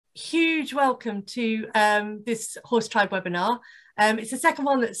Huge welcome to this Horse Tribe webinar. It's the second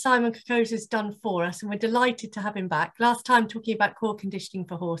one that Simon Cocozza has done for us, and we're delighted to have him back. Last time talking about core conditioning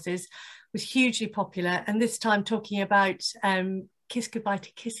for horses was hugely popular, and this time talking about kiss goodbye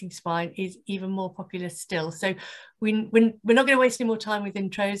to kissing spine is even more popular still. So we're not going to waste any more time with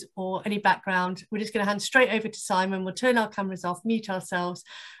intros or any background. We're just going to hand straight over to Simon. We'll turn our cameras off, mute ourselves,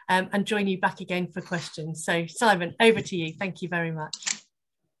 and join you back again for questions. So Simon, over to you. Thank you very much.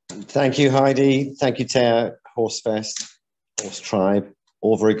 Thank you, Heidi. Thank you, Taya, Horsefest, Horse Tribe,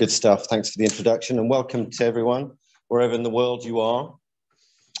 all very good stuff. Thanks for the introduction and welcome to everyone, wherever in the world you are.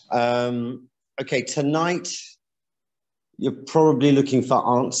 Okay, tonight, you're probably looking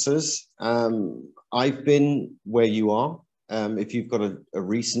for answers. I've been where you are. If you've got a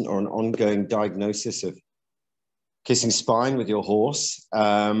recent or an ongoing diagnosis of kissing spine with your horse,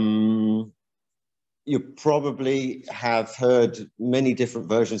 you probably have heard many different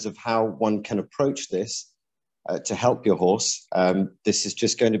versions of how one can approach this to help your horse. This is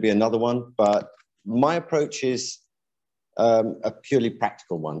just going to be another one, but my approach is a purely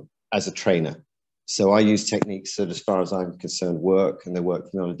practical one as a trainer. So I use techniques that, as far as I'm concerned, work, and they work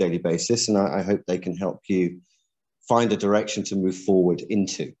for me on a daily basis, and I hope they can help you find a direction to move forward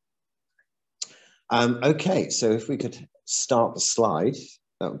into. Okay, so if we could start the slide,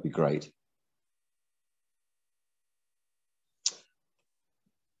 that would be great.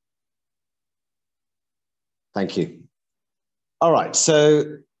 Thank you. All right,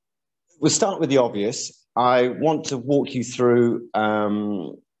 so we'll start with the obvious. I want to walk you through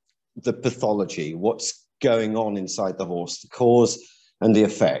the pathology, what's going on inside the horse, the cause and the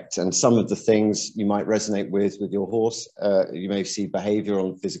effect, and some of the things you might resonate with your horse. You may see behavioral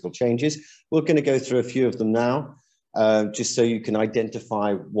and physical changes. We're going to go through a few of them now, just so you can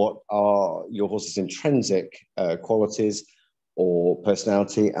identify what are your horse's intrinsic qualities or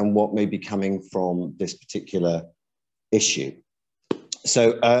personality and what may be coming from this particular issue.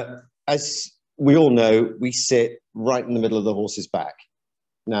 So as we all know, we sit right in the middle of the horse's back.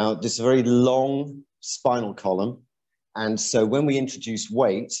 Now, this is a very long spinal column. And so when we introduce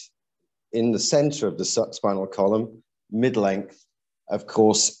weight in the center of the spinal column, mid-length, of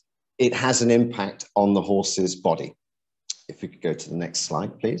course, it has an impact on the horse's body. If we could go to the next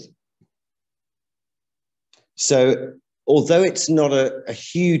slide, please. So although it's not a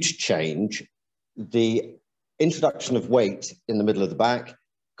huge change, the introduction of weight in the middle of the back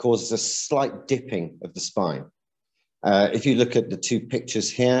causes a slight dipping of the spine. If you look at the two pictures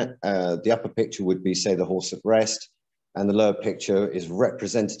here, the upper picture would be, say, the horse at rest, and the lower picture is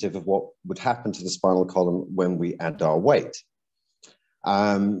representative of what would happen to the spinal column when we add our weight.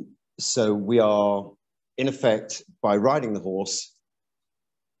 So we are, in effect, by riding the horse,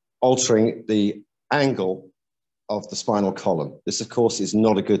 altering the angle of the spinal column. This, of course, is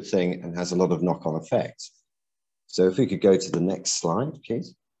not a good thing and has a lot of knock-on effects. So if we could go to the next slide,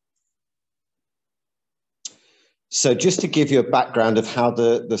 please. So just to give you a background of how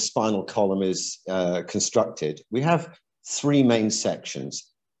the spinal column is constructed, we have three main sections.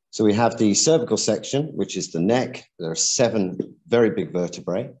 So we have the cervical section, which is the neck. There are 7 very big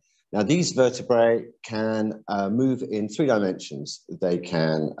vertebrae. Now, these vertebrae can move in 3 dimensions. They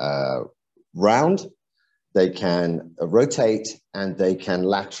can round, they can rotate, and they can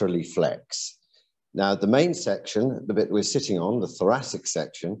laterally flex. Now, the main section, the bit we're sitting on, the thoracic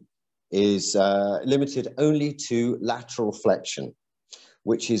section, is limited only to lateral flexion,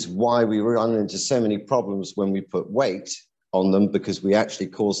 which is why we run into so many problems when we put weight on them, because we actually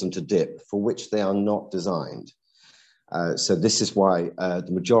cause them to dip, for which they are not designed. So this is why the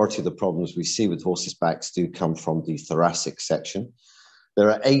majority of the problems we see with horses' backs do come from the thoracic section. There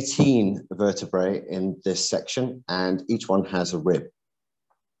are 18 vertebrae in this section, and each one has a rib.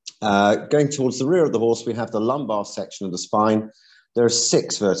 Going towards the rear of the horse, we have the lumbar section of the spine. There are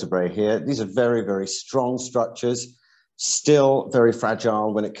 6 vertebrae here. These are very, very strong structures, still very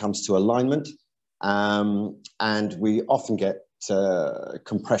fragile when it comes to alignment. And we often get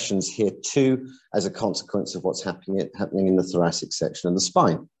compressions here too, as a consequence of what's happening in the thoracic section of the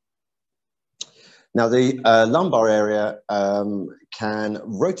spine. Now, the lumbar area can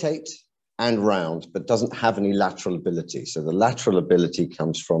rotate and round, but doesn't have any lateral ability. So the lateral ability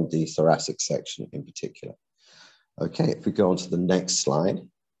comes from the thoracic section in particular. Okay, if we go on to the next slide.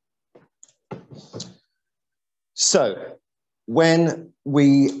 So when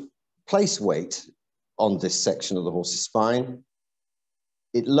we place weight on this section of the horse's spine,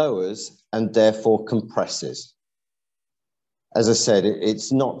 it lowers and therefore compresses. As I said,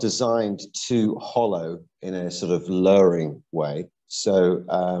 it's not designed to hollow in a sort of lowering way. So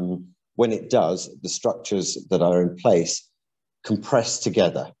when it does, the structures that are in place compress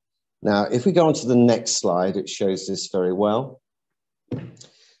together. Now, if we go on to the next slide, it shows this very well.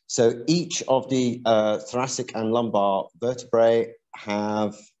 So each of the thoracic and lumbar vertebrae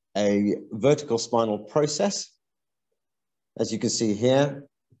have a vertical spinal process. As you can see here,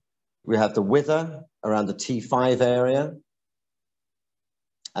 we have the wither around the T5 area.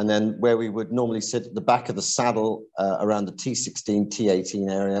 And then where we would normally sit at the back of the saddle around the T16,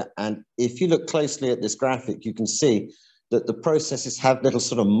 T18 area. And if you look closely at this graphic, you can see that the processes have little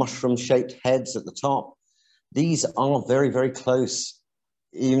sort of mushroom-shaped heads at the top. These are very, very close,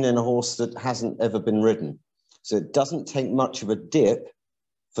 even in a horse that hasn't ever been ridden. So it doesn't take much of a dip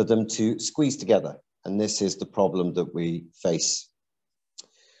for them to squeeze together. And this is the problem that we face.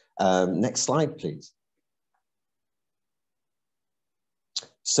 Next slide, please.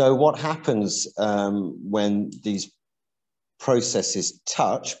 So what happens when these processes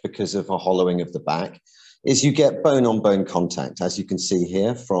touch because of a hollowing of the back is you get bone-on-bone contact, as you can see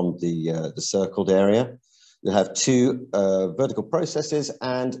here from the circled area. You have two vertical processes,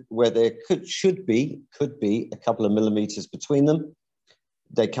 and where there could be a couple of millimeters between them,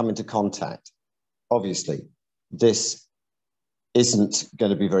 they come into contact. Obviously, this isn't going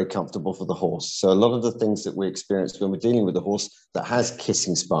to be very comfortable for the horse. So a lot of the things that we experience when we're dealing with a horse that has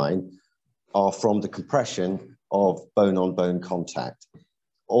kissing spine are from the compression of bone-on-bone contact.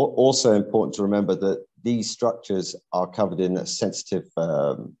 Also important to remember that these structures are covered in a sensitive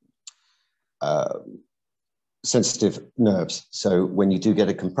nerves. So when you do get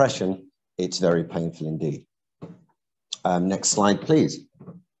a compression, it's very painful indeed. Next slide, please.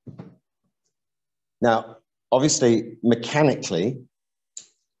 Now, obviously, mechanically,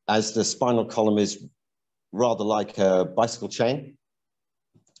 as the spinal column is rather like a bicycle chain,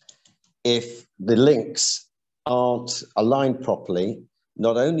 if the links aren't aligned properly,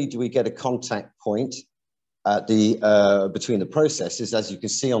 not only do we get a contact point at between the processes, as you can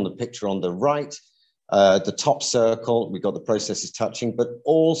see on the picture on the right, the top circle, we've got the processes touching, but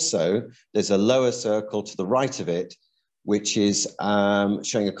also there's a lower circle to the right of it, which is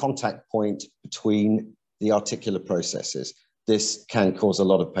showing a contact point between the articular processes. This can cause a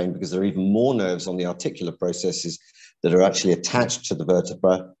lot of pain because there are even more nerves on the articular processes that are actually attached to the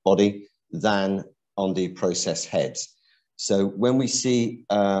vertebra body than on the process heads. So when we see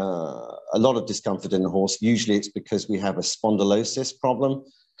a lot of discomfort in the horse, usually it's because we have a spondylosis problem,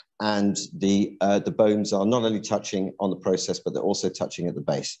 and the bones are not only touching on the process, but they're also touching at the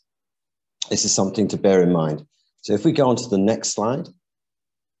base. This is something to bear in mind. So if we go on to the next slide.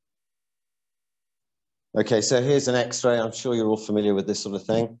 Okay, so here's an X-ray. I'm sure you're all familiar with this sort of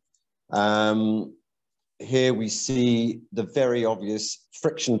thing. Here we see the very obvious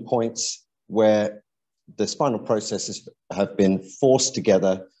friction points where the spinal processes have been forced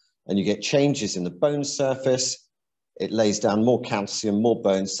together, and you get changes in the bone surface. It lays down more calcium, more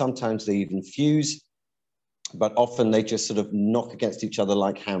bones. Sometimes they even fuse, but often they just sort of knock against each other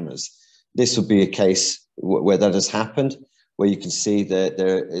like hammers. This would be a case where that has happened, where you can see that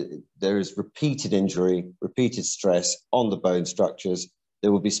there is repeated injury, repeated stress on the bone structures.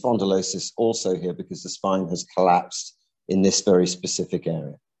 There will be spondylosis also here because the spine has collapsed in this very specific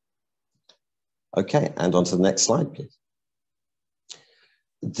area. Okay, and on to the next slide, please.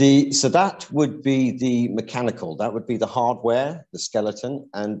 So that would be the mechanical, that would be the hardware, the skeleton.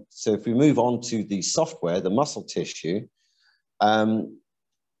 And so if we move on to the software, the muscle tissue,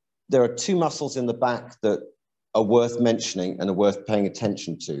 there are two muscles in the back that are worth mentioning and are worth paying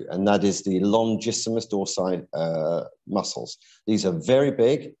attention to, and that is the longissimus dorsi muscles. These are very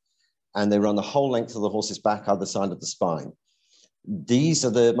big, and they run the whole length of the horse's back, other side of the spine. These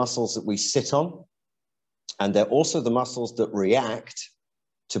are the muscles that we sit on, and they're also the muscles that react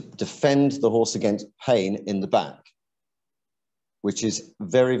to defend the horse against pain in the back, which is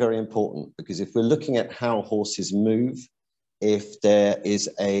very, very important, because if we're looking at how horses move, if there is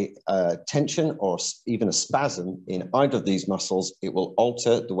a tension or even a spasm in either of these muscles, it will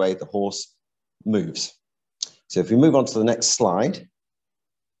alter the way the horse moves. So if we move on to the next slide.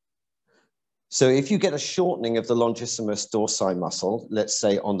 So if you get a shortening of the longissimus dorsi muscle, let's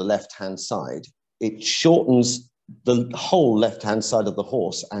say on the left-hand side, it shortens the whole left-hand side of the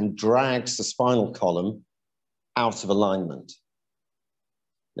horse and drags the spinal column out of alignment.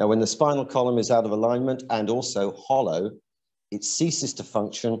 Now, when the spinal column is out of alignment and also hollow, it ceases to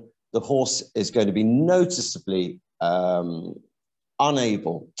function. The horse is going to be noticeably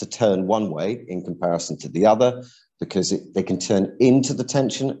unable to turn one way in comparison to the other, because they can turn into the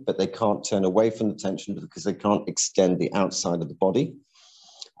tension, but they can't turn away from the tension because they can't extend the outside of the body.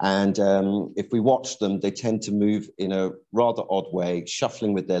 And if we watch them, they tend to move in a rather odd way,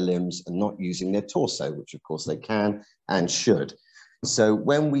 shuffling with their limbs and not using their torso, which of course they can and should. So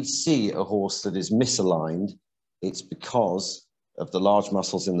when we see a horse that is misaligned, it's because of the large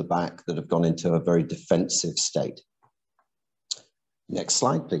muscles in the back that have gone into a very defensive state. Next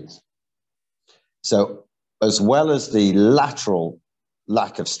slide, please. So as well as the lateral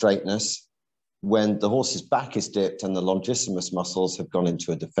lack of straightness, when the horse's back is dipped and the longissimus muscles have gone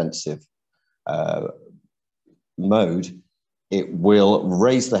into a defensive mode, it will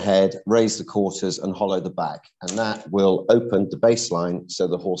raise the head, raise the quarters, and hollow the back. And that will open the baseline so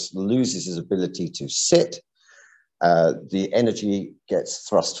the horse loses his ability to sit. The energy gets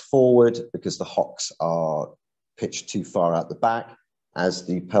thrust forward because the hocks are pitched too far out the back, as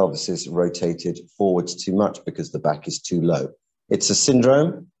the pelvis is rotated forwards too much because the back is too low. It's a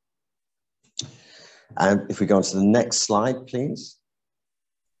syndrome. And if we go on to the next slide, please.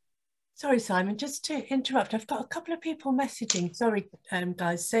 Sorry, Simon, just to interrupt, I've got a couple of people messaging, sorry,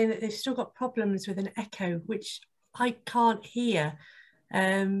 guys, saying that they've still got problems with an echo, which I can't hear.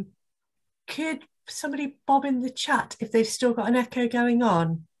 Could somebody bob in the chat if they've still got an echo going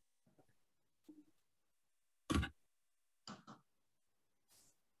on?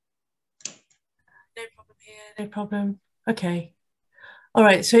 No problem here, no problem. Okay. All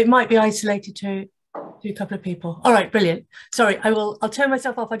right, so it might be isolated to a couple of people. All right, brilliant. Sorry, I'll turn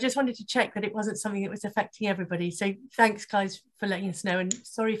myself off. I just wanted to check that it wasn't something that was affecting everybody. So thanks, guys, for letting us know. And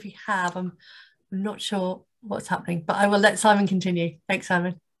sorry if you have. I'm not sure what's happening, but I will let Simon continue. Thanks,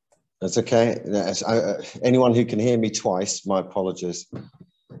 Simon. That's okay. Anyone who can hear me twice, my apologies.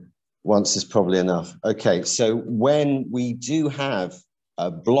 Once is probably enough. Okay, so when we do have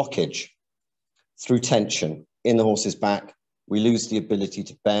a blockage through tension in the horse's back, we lose the ability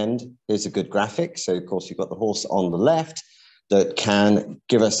to bend. Here's a good graphic. So, of course, you've got the horse on the left that can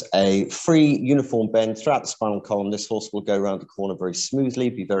give us a free uniform bend throughout the spinal column. This horse will go around the corner very smoothly,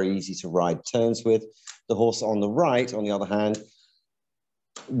 be very easy to ride turns with. The horse on the right, on the other hand,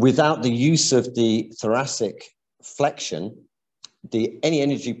 without the use of the thoracic flexion, any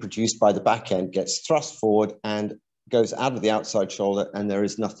energy produced by the back end gets thrust forward and goes out of the outside shoulder, and there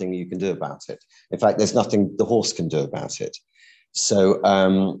is nothing you can do about it. In fact, there's nothing the horse can do about it. So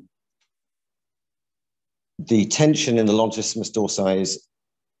the tension in the longissimus dorsi is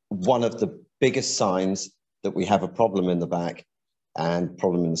one of the biggest signs that we have a problem in the back and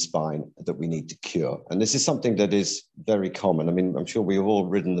problem in the spine that we need to cure. And this is something that is very common. I mean, I'm sure we've all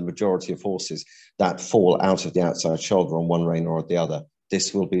ridden the majority of horses that fall out of the outside shoulder on one rein or the other.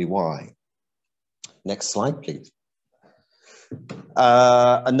 This will be why. Next slide, please.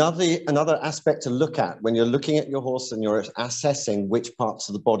 Another aspect to look at when you're looking at your horse and you're assessing which parts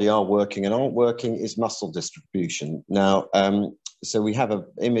of the body are working and aren't working is muscle distribution. Now, so we have an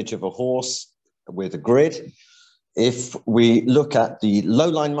image of a horse with a grid. If we look at the low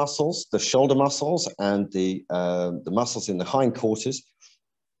line muscles, the shoulder muscles, and the muscles in the hindquarters,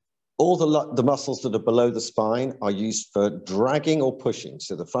 all the muscles that are below the spine are used for dragging or pushing.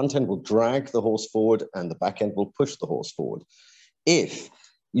 So the front end will drag the horse forward and the back end will push the horse forward. If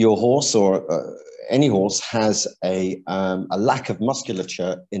your horse or any horse has a lack of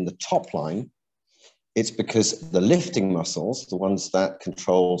musculature in the top line, it's because the lifting muscles, the ones that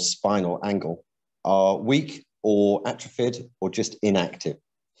control spinal angle, are weak or atrophied or just inactive.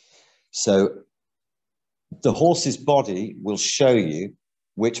 So the horse's body will show you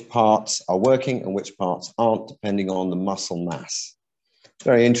which parts are working and which parts aren't, depending on the muscle mass.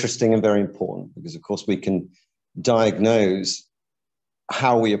 Very interesting and very important, because of course we can diagnose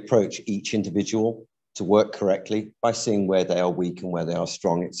how we approach each individual to work correctly by seeing where they are weak and where they are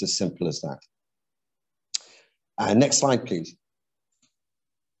strong. It's as simple as that. Next slide, please.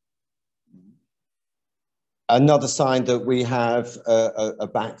 Another sign that we have a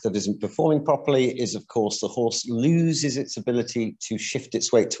back that isn't performing properly is, of course, the horse loses its ability to shift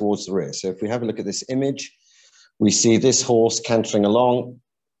its weight towards the rear. So if we have a look at this image, we see this horse cantering along.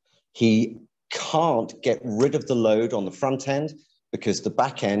 He can't get rid of the load on the front end because the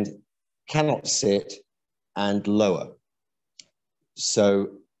back end cannot sit and lower. So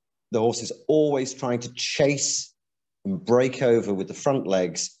the horse is always trying to chase and break over with the front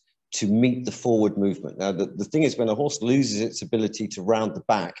legs to meet the forward movement. Now, the thing is, when a horse loses its ability to round the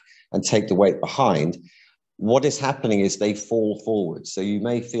back and take the weight behind, what is happening is they fall forward. So you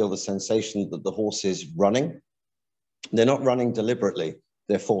may feel the sensation that the horse is running. They're not running deliberately,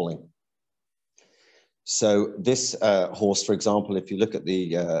 they're falling. So this horse, for example, if you look at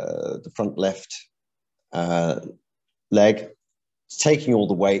the front left leg, it's taking all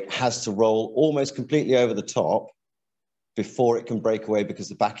the weight, has to roll almost completely over the top before it can break away because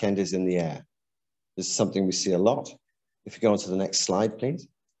the back end is in the air. This is something we see a lot. If you go on to the next slide, please.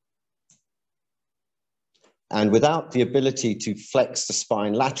 And without the ability to flex the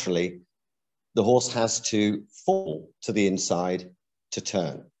spine laterally, the horse has to fall to the inside to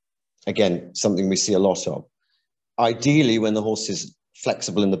turn. Again, something we see a lot of. Ideally, when the horse is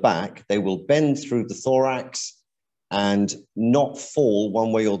flexible in the back, they will bend through the thorax and not fall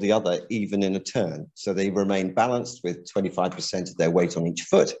one way or the other, even in a turn. So they remain balanced with 25% of their weight on each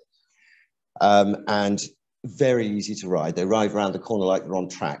foot. And very easy to ride. They ride around the corner like they're on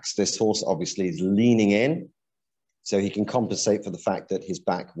tracks. This horse obviously is leaning in, so he can compensate for the fact that his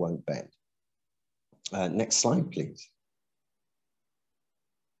back won't bend. Next slide, please.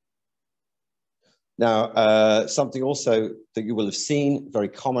 Now, something also that you will have seen, very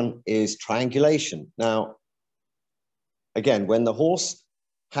common, is triangulation. Now, again, when the horse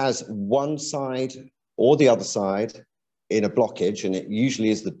has one side or the other side in a blockage, and it usually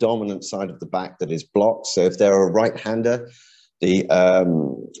is the dominant side of the back that is blocked. So if they're a right-hander,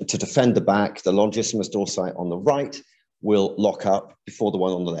 to defend the back, the longissimus dorsi on the right will lock up before the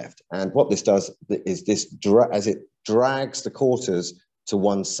one on the left. And what this does is as it drags the quarters to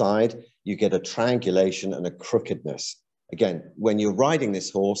one side, you get a triangulation and a crookedness. Again, when you're riding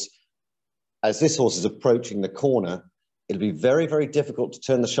this horse, as this horse is approaching the corner, it'll be very, very difficult to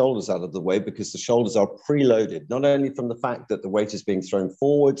turn the shoulders out of the way because the shoulders are preloaded, not only from the fact that the weight is being thrown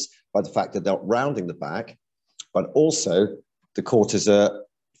forwards by the fact that they're rounding the back, but also the quarters are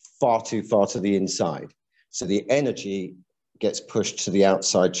far too far to the inside. So the energy gets pushed to the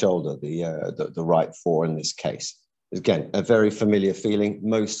outside shoulder, the right fore in this case. Again, a very familiar feeling.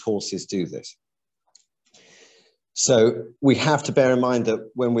 Most horses do this. So we have to bear in mind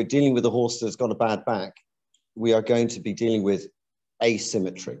that when we're dealing with a horse that's got a bad back, we are going to be dealing with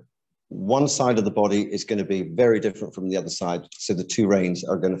asymmetry. One side of the body is going to be very different from the other side. So the two reins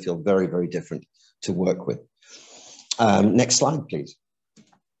are going to feel very, very different to work with. Next slide, please.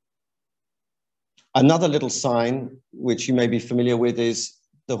 Another little sign, which you may be familiar with, is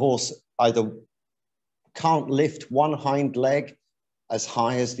the horse either can't lift one hind leg as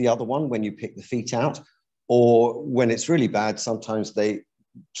high as the other one when you pick the feet out, or when it's really bad, sometimes they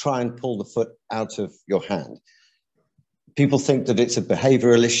try and pull the foot out of your hand. People think that it's a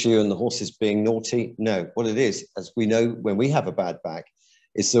behavioral issue and the horse is being naughty. No, what it is, as we know when we have a bad back,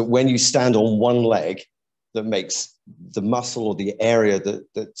 is that when you stand on one leg, that makes the muscle or the area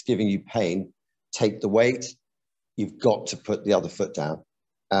that's giving you pain take the weight, you've got to put the other foot down.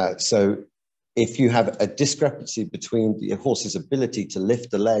 So if you have a discrepancy between the horse's ability to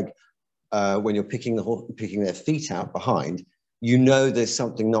lift the leg when you're picking their feet out behind, you know there's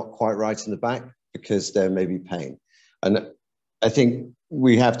something not quite right in the back because there may be pain. And I think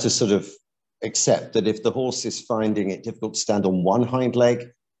we have to sort of accept that if the horse is finding it difficult to stand on one hind leg,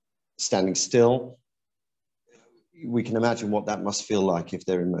 standing still, we can imagine what that must feel like if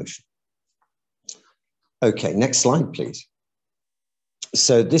they're in motion. Okay, next slide, please.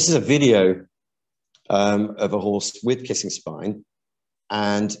 So this is a video of a horse with kissing spine,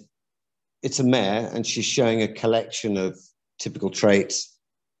 and it's a mare, and she's showing a collection of typical traits.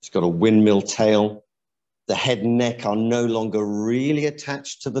 She's got a windmill tail. The head and neck are no longer really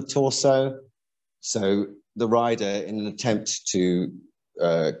attached to the torso. So the rider, in an attempt to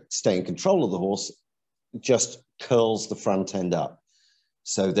stay in control of the horse, just curls the front end up.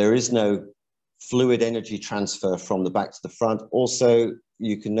 So there is no fluid energy transfer from the back to the front. Also,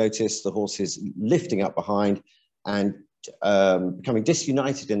 you can notice the horse is lifting up behind and becoming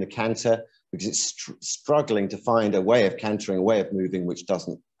disunited in the canter because it's struggling to find a way of cantering, a way of moving which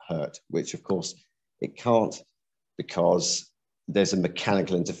doesn't hurt, which of course it can't because there's a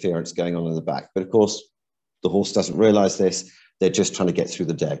mechanical interference going on in the back. But of course, the horse doesn't realize this. They're just trying to get through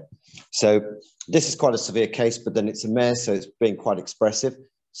the day. So this is quite a severe case, but then it's a mare, so it's being quite expressive.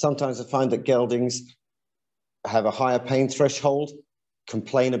 Sometimes I find that geldings have a higher pain threshold,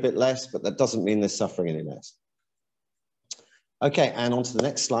 complain a bit less, but that doesn't mean they're suffering any less. Okay, and on to the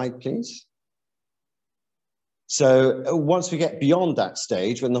next slide, please. So once we get beyond that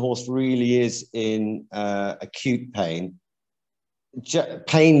stage, when the horse really is in acute pain,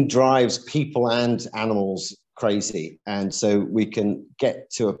 pain drives people and animals crazy. And so we can get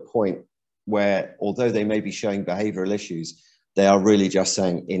to a point where, although they may be showing behavioral issues, they are really just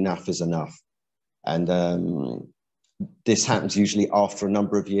saying enough is enough. And this happens usually after a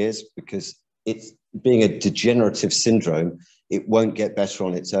number of years because it's being a degenerative syndrome, it won't get better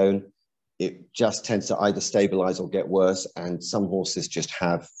on its own. It just tends to either stabilize or get worse. And some horses just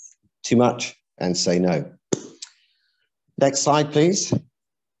have too much and say no. Next slide, please.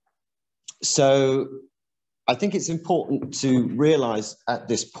 So I think it's important to realize at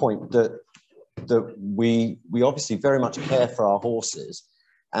this point that we obviously very much care for our horses.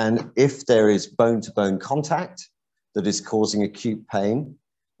 And if there is bone-to-bone contact that is causing acute pain,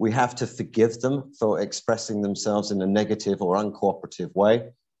 we have to forgive them for expressing themselves in a negative or uncooperative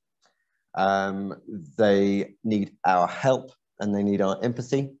way. They need our help and they need our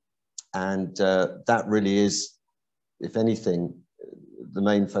empathy. And that really is, if anything, the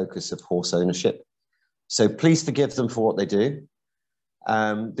main focus of horse ownership. So please forgive them for what they do.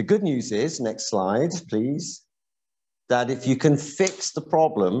 The good news is, next slide, please, that if you can fix the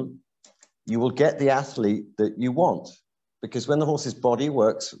problem, you will get the athlete that you want. Because when the horse's body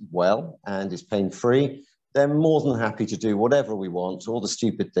works well and is pain-free, they're more than happy to do whatever we want, all the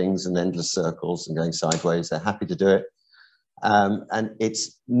stupid things and endless circles and going sideways. They're happy to do it. And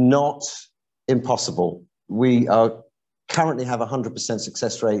it's not impossible. We currently have a 100%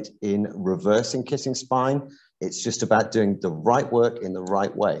 success rate in reversing kissing spine. It's just about doing the right work in the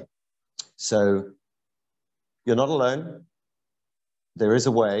right way. So you're not alone. There is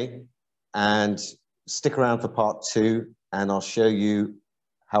a way, and stick around for part 2, and I'll show you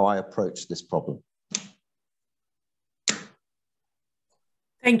how I approach this problem.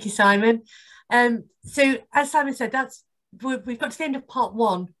 Thank you, Simon. So as Simon said, we've got to the end of part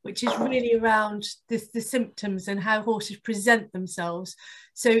 1, which is really around the symptoms and how horses present themselves.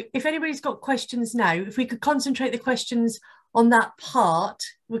 So if anybody's got questions now, if we could concentrate the questions on that part,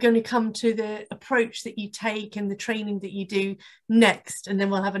 we're going to come to the approach that you take and the training that you do next, and then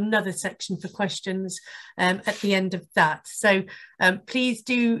we'll have another section for questions at the end of that. So please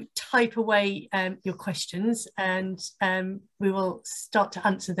do type away your questions, and we will start to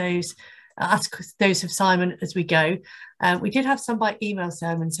answer those, ask those of Simon as we go. We did have some by email,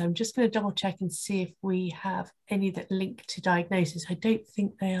 Simon, so I'm just going to double check and see if we have any that link to diagnosis. I don't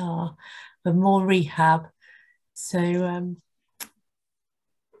think they are, but more rehab. So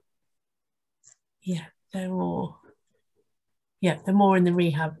yeah, they're more in the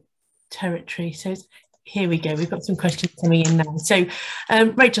rehab territory. So here we go. We've got some questions coming in now. So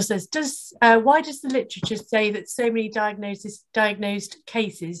Rachel says, why does the literature say that so many diagnosed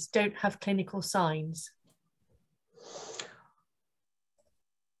cases don't have clinical signs?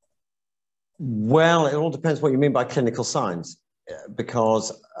 Well, it all depends what you mean by clinical signs,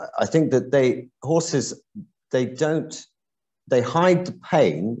 because I think that horses hide the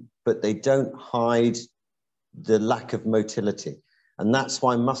pain, but they don't hide the lack of motility. And that's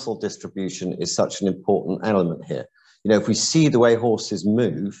why muscle distribution is such an important element here. You know, if we see the way horses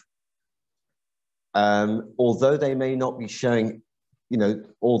move, although they may not be showing, you know,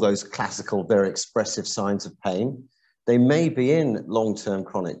 all those classical, very expressive signs of pain, they may be in long-term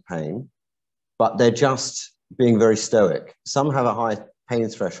chronic pain, but they're just being very stoic. Some have a higher pain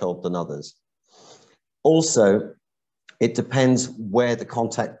threshold than others. Also, it depends where the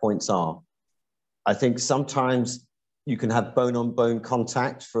contact points are. I think sometimes you can have bone-on-bone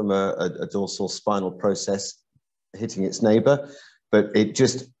contact from a dorsal spinal process hitting its neighbor, but it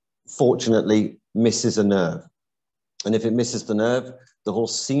just fortunately misses a nerve. And if it misses the nerve, the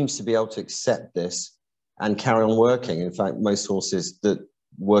horse seems to be able to accept this and carry on working. In fact, most horses that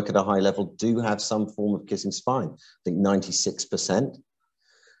work at a high level do have some form of kissing spine. I think 96%.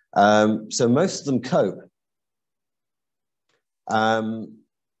 So most of them cope.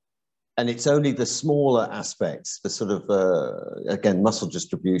 And it's only the smaller aspects, the sort of, again, muscle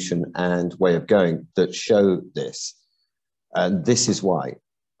distribution and way of going that show this. And this is why.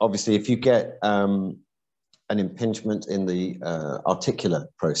 Obviously, if you get an impingement in the articular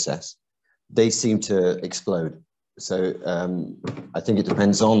process, they seem to explode. So I think it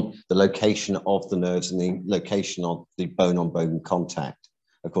depends on the location of the nerves and the location of the bone-on-bone contact.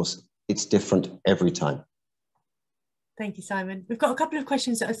 Of course, it's different every time. Thank you, Simon. We've got a couple of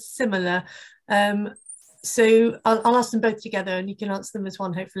questions that are similar. So I'll ask them both together and you can answer them as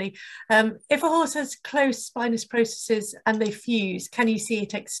one, hopefully. If a horse has close spinous processes and they fuse, can you see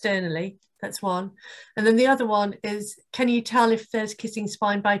it externally? That's one. And then the other one is, can you tell if there's kissing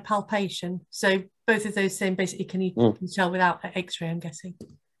spine by palpation? So both of those saying basically, can you tell without an X-ray, I'm guessing?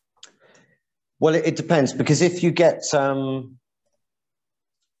 Well, it depends, because if you get the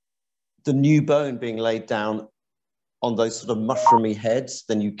new bone being laid down on those sort of mushroomy heads,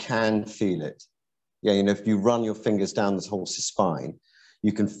 then you can feel it. Yeah, you know, if you run your fingers down the horse's spine,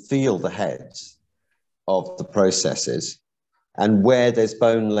 you can feel the heads of the processes. And where there's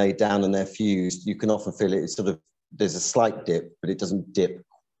bone laid down and they're fused, you can often feel it. It's sort of, there's a slight dip, but it doesn't dip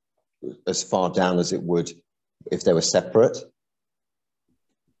as far down as it would if they were separate.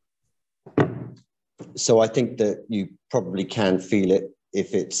 So I think that you probably can feel it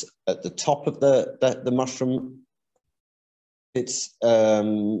if it's at the top of the mushroom. It's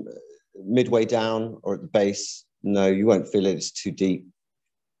midway down or at the base. No, you won't feel it. It's too deep.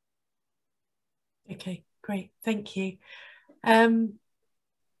 Okay, great, thank you. Done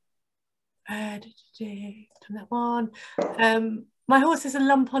that one. My horse has a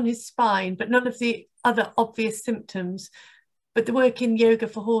lump on his spine, but none of the other obvious symptoms. But the work in yoga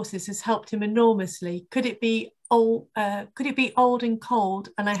for horses has helped him enormously. Could it be old? Could it be old and cold,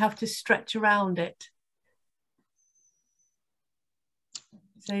 and I have to stretch around it?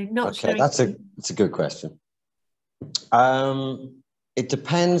 So not okay, showing. that's a good question. It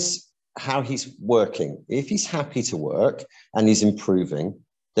depends how he's working. If he's happy to work and he's improving,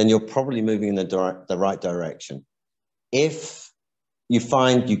 then you're probably moving in the right direction. If you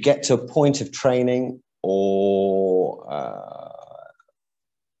find you get to a point of training, or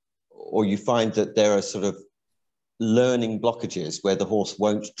you find that there are sort of learning blockages where the horse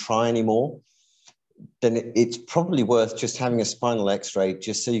won't try anymore, then it's probably worth just having a spinal x-ray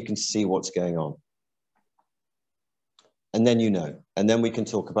just so you can see what's going on. And then and then we can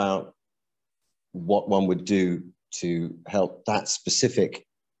talk about what one would do to help that specific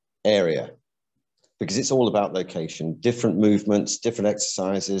area, because it's all about location. Different movements, different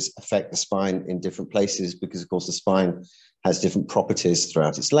exercises affect the spine in different places, because of course the spine has different properties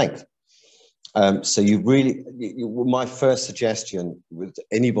throughout its length. So my first suggestion with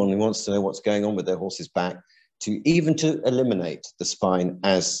anyone who wants to know what's going on with their horse's back, to eliminate the spine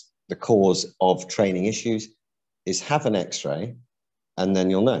as the cause of training issues, is have an x-ray, and then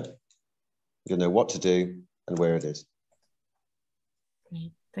you'll know. You'll know what to do and where it is.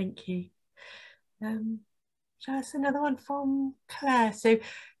 Great, thank you. Just another one from Claire. So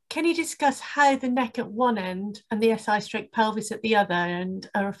can you discuss how the neck at one end and the SI/pelvis at the other end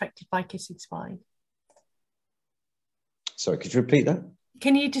are affected by kissing spine? Sorry, could you repeat that?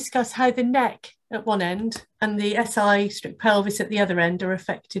 Can you discuss how the neck at one end and the SI/pelvis at the other end are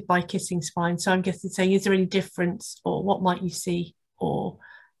affected by kissing spine? So I'm guessing saying, is there any difference, or what might you see, or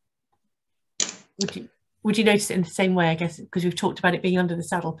would you notice it in the same way, I guess, because we've talked about it being under the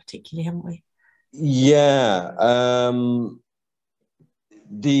saddle particularly, haven't we? Yeah.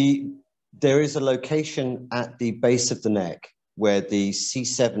 There is a location at the base of the neck where the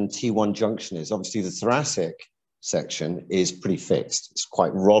C7-T1 junction is. Obviously, the thoracic section is pretty fixed. It's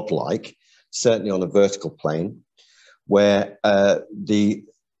quite rod-like, certainly on a vertical plane, where the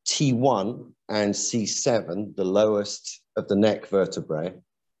T1 and C7, the lowest of the neck vertebrae,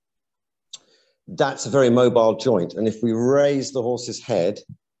 that's a very mobile joint. And if we raise the horse's head,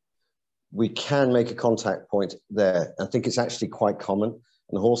 we can make a contact point there. I think it's actually quite common.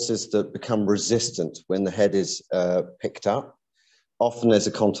 And horses that become resistant when the head is picked up, often there's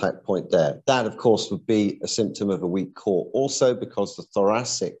a contact point there. That, of course, would be a symptom of a weak core, also because the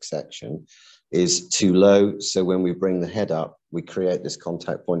thoracic section is too low. So when we bring the head up, we create this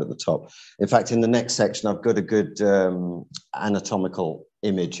contact point at the top. In fact, in the next section, I've got a good anatomical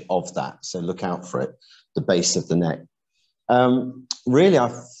image of that. So look out for it, the base of the neck. Really, I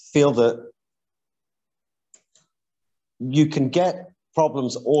feel that you can get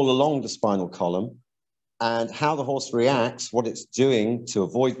problems all along the spinal column, and how the horse reacts, what it's doing to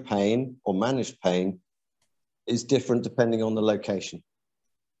avoid pain or manage pain, is different depending on the location.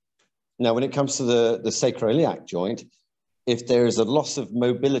 Now, when it comes to the sacroiliac joint, if there is a loss of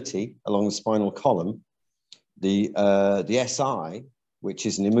mobility along the spinal column, the SI, which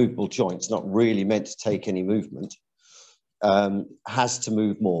is an immovable joint, it's not really meant to take any movement, has to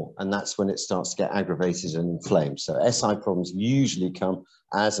move more, and that's when it starts to get aggravated and inflamed. So SI problems usually come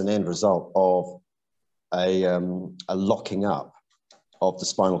as an end result of a locking up of the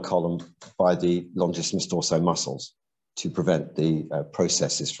spinal column by the longissimus dorsi muscles to prevent the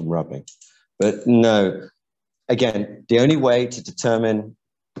processes from rubbing. But no, again, the only way to determine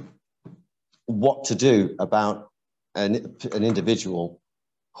what to do about an individual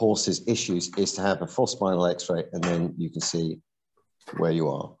horse's issues is to have a full spinal x-ray, and then you can see where you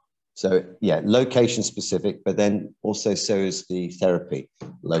are. So yeah, location specific, but then also so is the therapy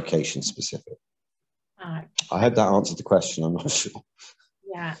location specific. Right. I hope that answered the question. I'm not sure.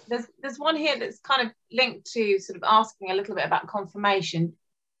 Yeah, there's one here that's kind of linked to sort of asking a little bit about confirmation.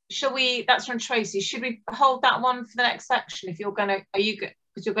 Shall we? That's from Tracy. Should we hold that one for the next section? If you're going to,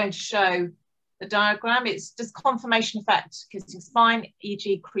 because you're going to show the diagram. It's just confirmation affect kissing spine,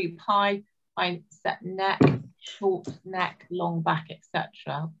 e.g. creep high, high set neck, short neck, long back,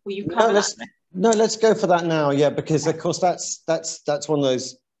 etc. Will you cover that? No, let's go for that now. Yeah, because of course that's one of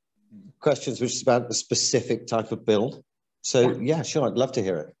those questions which is about the specific type of build. So yeah, sure, I'd love to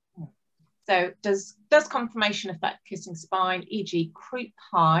hear it. So does confirmation affect kissing spine, e.g. creep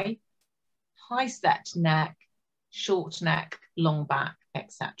high, high set neck, short neck, long back,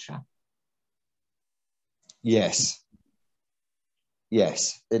 etc.? Yes,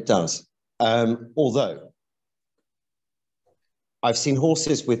 it does. Although I've seen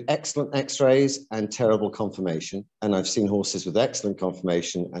horses with excellent x-rays and terrible conformation, and I've seen horses with excellent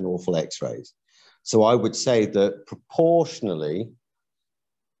conformation and awful x-rays. So I would say that proportionally,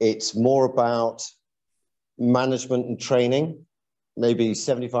 it's more about management and training, maybe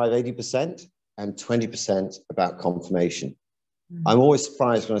 75, 80%, and 20% about conformation. Mm-hmm. I'm always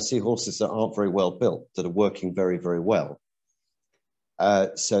surprised when I see horses that aren't very well built, that are working very, very well.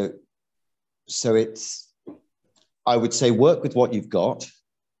 So it's, I would say, work with what you've got,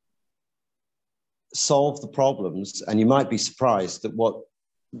 solve the problems, and you might be surprised that what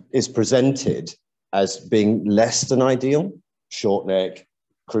is presented as being less than ideal, short neck,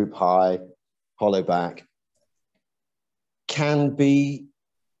 croup high, hollow back, can be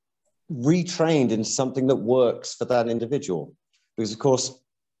retrained in something that works for that individual. Because, of course,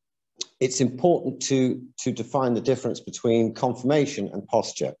 it's important to define the difference between conformation and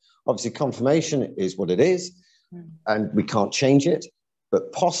posture. Obviously, conformation is what it is, and we can't change it,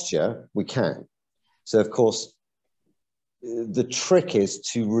 but posture, we can. So, of course, the trick is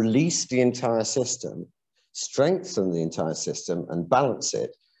to release the entire system, strengthen the entire system, and balance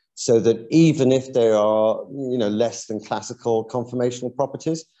it so that even if there are, you know, less than classical conformational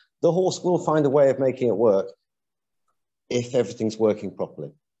properties, the horse will find a way of making it work if everything's working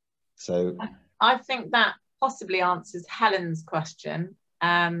properly. So I think that possibly answers Helen's question.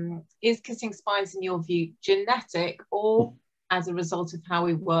 Is kissing spines, in your view, genetic or as a result of how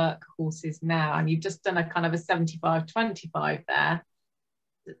we work horses now? And you've just done a kind of a 75-25 there.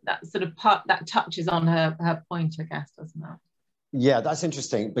 That sort of part that touches on her point, I guess, doesn't it? Yeah, that's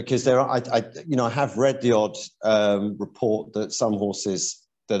interesting, because there are, I have read the odd report that some horses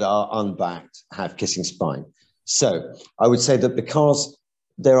that are unbacked have kissing spine. So I would say that because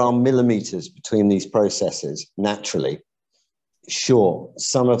there are millimeters between these processes naturally, sure,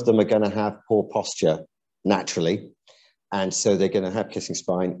 some of them are going to have poor posture naturally, and so they're going to have kissing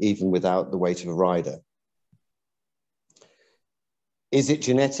spine even without the weight of a rider. Is it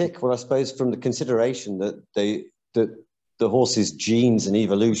genetic? Well, I suppose from the consideration that the horse's genes and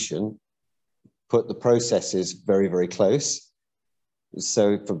evolution put the processes very, very close.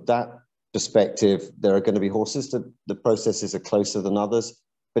 So from that perspective, there are going to be horses that the processes are closer than others,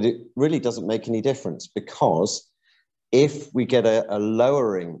 but it really doesn't make any difference, because if we get a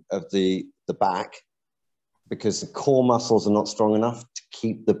lowering of the back, because the core muscles are not strong enough to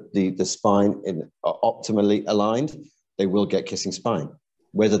keep the spine optimally aligned, they will get kissing spine.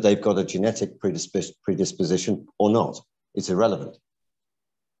 Whether they've got a genetic predisposition or not, it's irrelevant,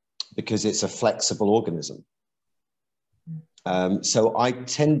 because it's a flexible organism. So I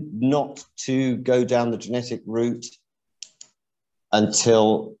tend not to go down the genetic route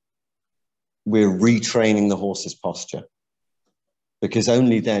until we're retraining the horse's posture, because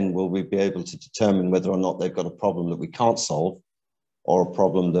only then will we be able to determine whether or not they've got a problem that we can't solve, or a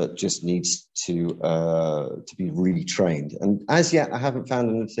problem that just needs to be retrained. And as yet, I haven't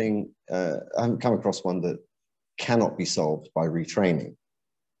found anything, I haven't come across one that cannot be solved by retraining.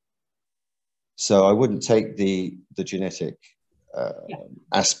 So I wouldn't take the genetic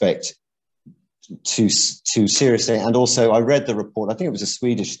aspect too seriously. And also, I read the report, I think it was a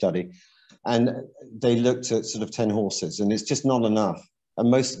Swedish study, and they looked at sort of 10 horses, and it's just not enough.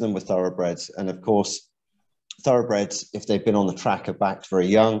 And most of them were thoroughbreds. And of course, thoroughbreds, if they've been on the track, are backed very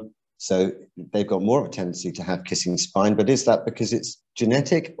young, so they've got more of a tendency to have kissing spine. But is that because it's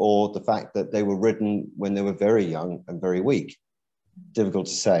genetic, or the fact that they were ridden when they were very young and very weak? Difficult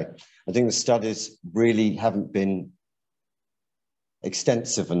to say. I think the studies really haven't been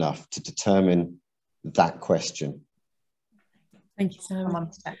extensive enough to determine that question. Thank you, Simon.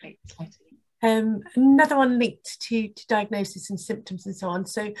 Another one linked to diagnosis and symptoms and so on.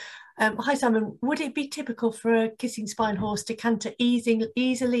 So, hi Simon, would it be typical for a kissing spine horse to canter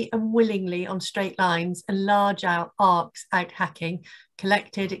easily and willingly on straight lines and large arcs out hacking,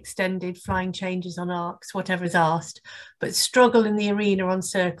 collected, extended, flying changes on arcs, whatever is asked, but struggle in the arena on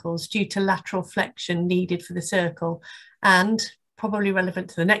circles due to lateral flexion needed for the circle? And, probably relevant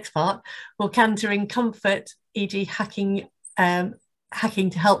to the next part, will canter in comfort, e.g. hacking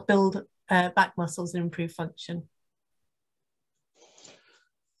to help build back muscles and improve function?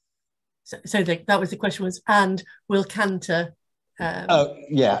 So that was the question, was, and will canter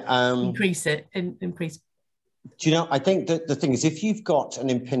increase it? Increase? Do you know, I think that the thing is, if you've got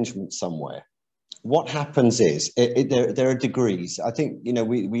an impingement somewhere, what happens is, there are degrees. I think, you know,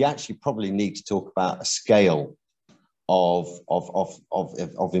 we actually probably need to talk about a scale of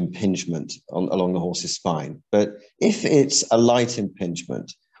impingement along the horse's spine. But if it's a light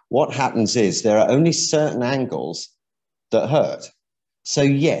impingement, what happens is there are only certain angles that hurt. So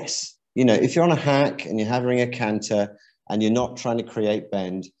yes, You know, if you're on a hack and you're having a canter and you're not trying to create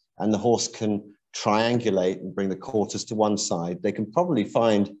bend, and the horse can triangulate and bring the quarters to one side, they can probably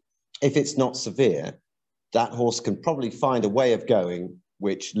find, if it's not severe, that horse can probably find a way of going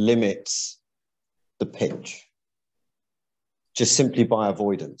which limits the pitch, just simply by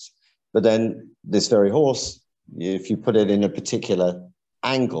avoidance. But then this very horse, if you put it in a particular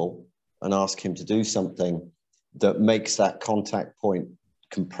angle and ask him to do something that makes that contact point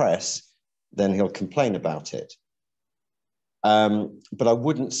compress, then he'll complain about it. But I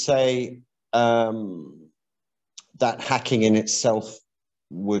wouldn't say that hacking in itself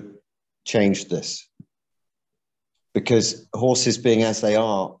would change this, because horses, being as they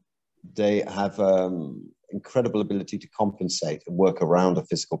are, they have incredible ability to compensate and work around a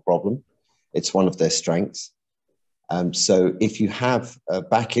physical problem. It's one of their strengths. So if you have a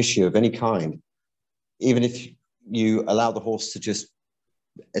back issue of any kind, even if you allow the horse to just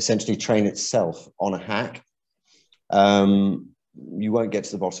essentially train itself on a hack, you won't get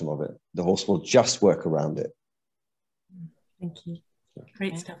to the bottom of it. The horse will just work around it. Thank you.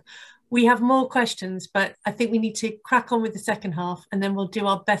 Great stuff. We have more questions, but I think we need to crack on with the second half, and then we'll do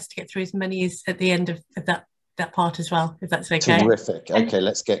our best to get through as many as at the end of that part as well, if that's okay. Terrific. Okay,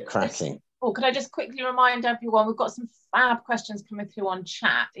 let's get cracking. Oh, could I just quickly remind everyone, we've got some fab questions coming through on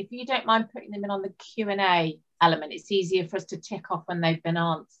chat. If you don't mind putting them in on the Q&A element, it's easier for us to tick off when they've been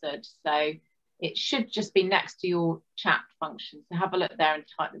answered. So it should just be next to your chat function. So have a look there and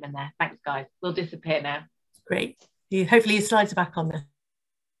type them in there. Thanks, guys. We'll disappear now. Great. Hopefully your slides are back on there.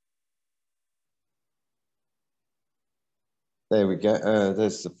 There we go.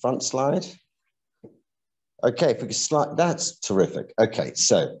 There's the front slide. Okay, if we could slide, that's terrific. Okay,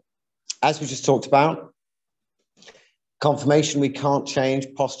 so as we just talked about, conformation we can't change,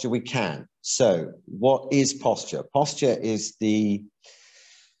 posture we can. So what is posture? Posture is the,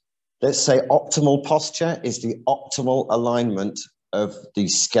 let's say optimal posture is the optimal alignment of the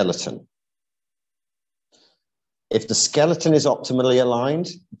skeleton. If the skeleton is optimally aligned,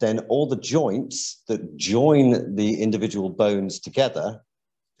 then all the joints that join the individual bones together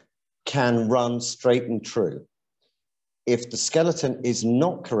can run straight and true. If the skeleton is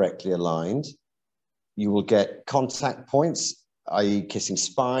not correctly aligned, you will get contact points, i.e. kissing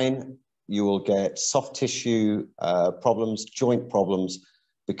spine. You will get soft tissue problems, joint problems,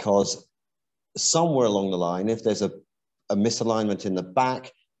 because somewhere along the line, if there's a misalignment in the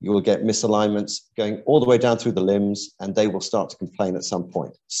back, you will get misalignments going all the way down through the limbs, and they will start to complain at some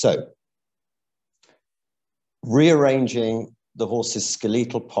point. So rearranging the horse's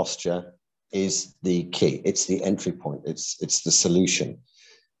skeletal posture is the key. It's the entry point. It's the solution.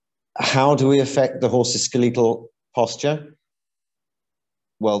 How do we affect the horse's skeletal posture?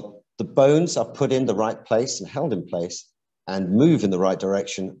 Well, the bones are put in the right place and held in place and move in the right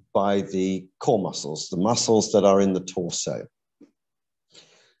direction by the core muscles, the muscles that are in the torso.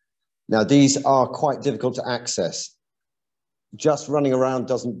 Now, these are quite difficult to access. Just running around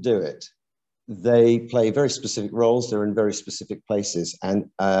doesn't do it. They play very specific roles. They're in very specific places, and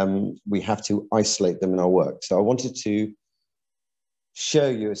we have to isolate them in our work. So I wanted to show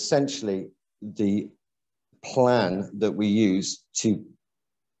you essentially the plan that we use to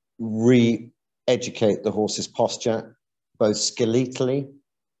re-educate the horse's posture, both skeletally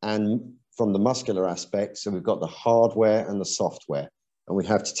and from the muscular aspect. So we've got the hardware and the software, and we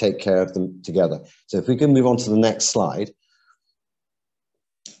have to take care of them together. So if we can move on to the next slide.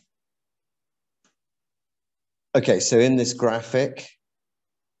 Okay, so in this graphic,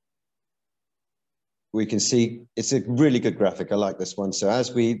 we can see it's a really good graphic. I like this one. So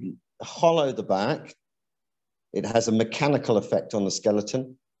as we hollow the back, it has a mechanical effect on the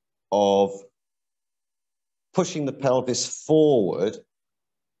skeleton of pushing the pelvis forward.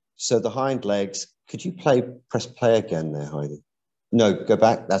 So the hind legs, could you press play again there, Heidi? No, go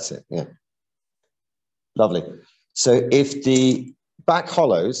back. That's it. Yeah. Lovely. So if the back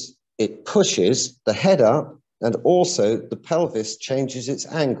hollows, it pushes the head up, and also the pelvis changes its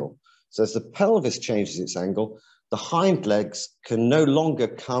angle. So as the pelvis changes its angle, the hind legs can no longer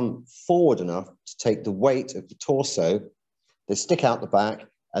come forward enough to take the weight of the torso. They stick out the back,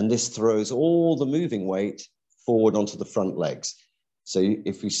 and this throws all the moving weight forward onto the front legs. So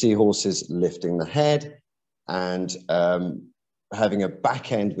if you see horses lifting the head and having a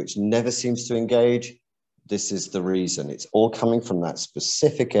back end which never seems to engage, this is the reason. It's all coming from that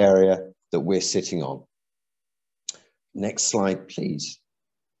specific area that we're sitting on. Next slide, please.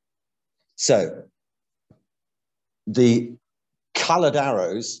 So the colored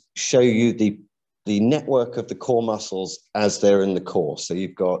arrows show you the network of the core muscles as they're in the core. So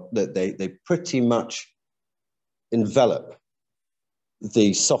you've got that they pretty much envelop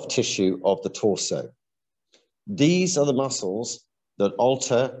the soft tissue of the torso. These are the muscles that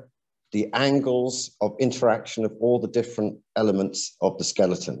alter the angles of interaction of all the different elements of the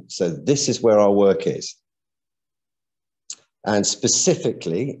skeleton. So this is where our work is. And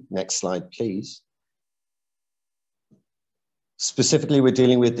specifically, next slide, please. Specifically, we're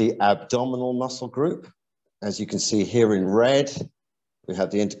dealing with the abdominal muscle group. As you can see here in red, we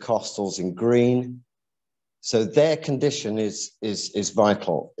have the intercostals in green. So their condition is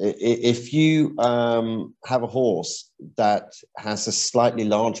vital. If you have a horse that has a slightly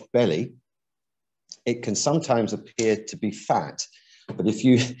large belly, it can sometimes appear to be fat. But if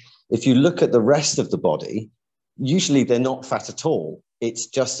you look at the rest of the body, usually they're not fat at all. It's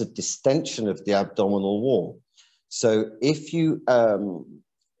just a distension of the abdominal wall. So if you,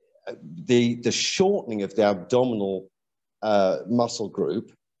 the shortening of the abdominal muscle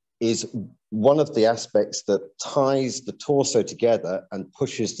group is one of the aspects that ties the torso together and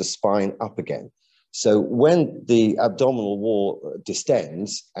pushes the spine up again. So when the abdominal wall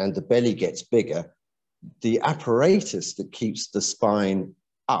distends and the belly gets bigger, the apparatus that keeps the spine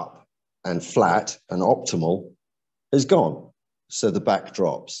up and flat and optimal is gone. So the back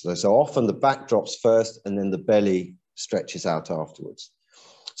drops. So often the back drops first and then the belly stretches out afterwards.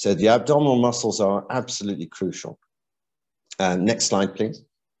 So the abdominal muscles are absolutely crucial. Next slide, please.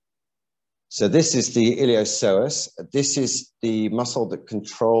 So this is the iliopsoas. This is the muscle that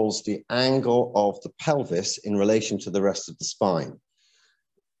controls the angle of the pelvis in relation to the rest of the spine.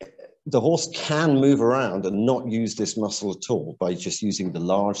 The horse can move around and not use this muscle at all by just using the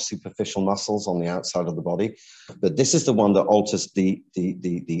large superficial muscles on the outside of the body. But this is the one that alters the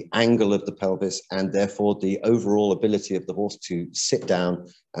angle of the pelvis and therefore the overall ability of the horse to sit down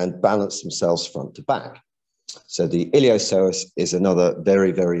and balance themselves front to back. So the iliopsoas is another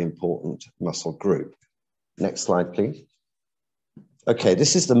very, very important muscle group. Next slide, please. Okay,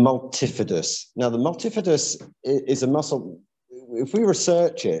 this is the multifidus. Now, the multifidus is a muscle. If we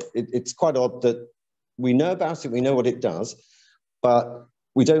research it, it's quite odd that we know about it, we know what it does, but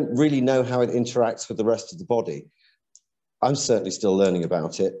we don't really know how it interacts with the rest of the body. I'm certainly still learning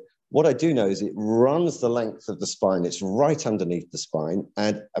about it. What I do know is it runs the length of the spine. It's right underneath the spine,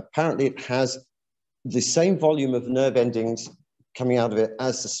 and apparently it has the same volume of nerve endings coming out of it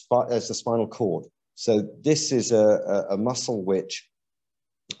as the spinal cord. So this is a muscle which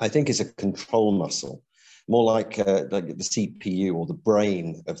I think is a control muscle, more like the CPU or the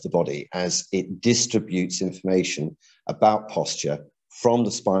brain of the body, as it distributes information about posture from the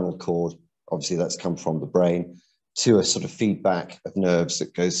spinal cord. Obviously, that's come from the brain to a sort of feedback of nerves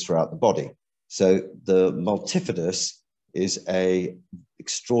that goes throughout the body. So the multifidus is an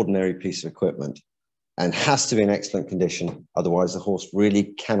extraordinary piece of equipment and has to be in excellent condition. Otherwise, the horse really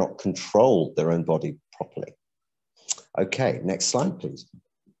cannot control their own body properly. Okay, next slide, please.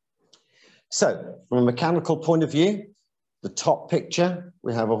 So from a mechanical point of view, the top picture,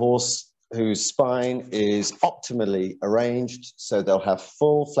 we have a horse whose spine is optimally arranged, so they'll have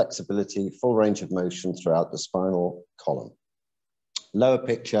full flexibility, full range of motion throughout the spinal column. Lower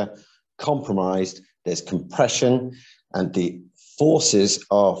picture, compromised, there's compression, and the forces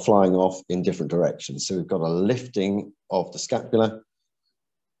are flying off in different directions. So we've got a lifting of the scapula,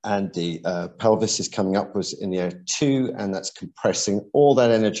 and the pelvis is coming upwards in the air too, and that's compressing all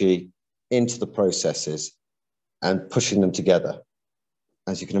that energy into the processes and pushing them together.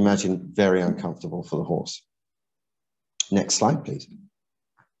 As you can imagine, very uncomfortable for the horse. Next slide, please.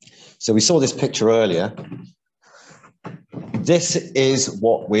 So we saw this picture earlier. This is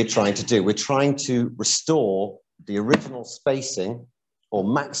what we're trying to do. We're trying to restore the original spacing or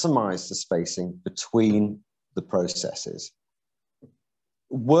maximize the spacing between the processes.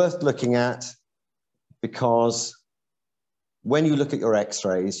 Worth looking at, because when you look at your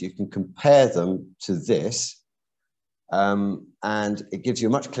x-rays, you can compare them to this, and it gives you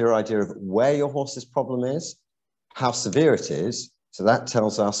a much clearer idea of where your horse's problem is, how severe it is. So that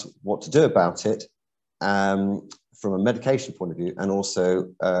tells us what to do about it from a medication point of view, and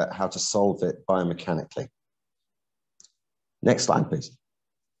also how to solve it biomechanically. Next slide, please.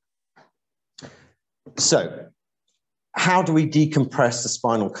 So how do we decompress the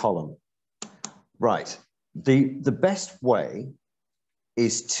spinal column? Right. The best way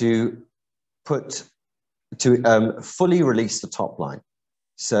is to fully release the top line.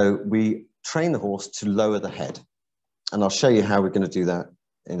 So we train the horse to lower the head. And I'll show you how we're going to do that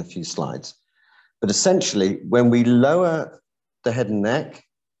in a few slides. But essentially, when we lower the head and neck,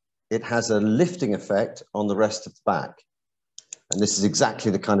 it has a lifting effect on the rest of the back. And this is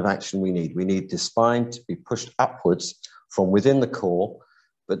exactly the kind of action we need. We need the spine to be pushed upwards from within the core,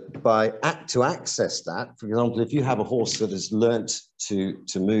 But to access that, for example, if you have a horse that has learnt to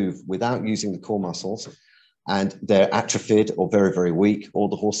move without using the core muscles, and they're atrophied or very, very weak, or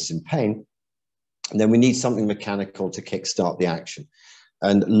the horse is in pain, then we need something mechanical to kickstart the action.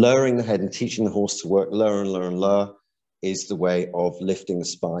 And lowering the head and teaching the horse to work lower and lower and lower is the way of lifting the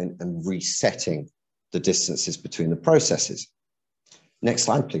spine and resetting the distances between the processes. Next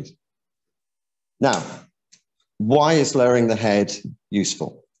slide, please. Now, why is lowering the head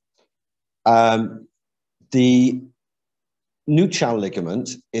useful? The nuchal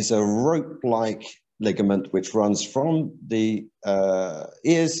ligament is a rope-like ligament which runs from the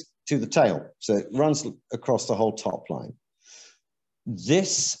ears to the tail. So it runs across the whole top line.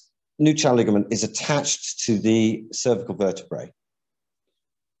 This nuchal ligament is attached to the cervical vertebrae.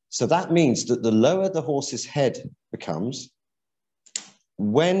 So that means that the lower the horse's head becomes,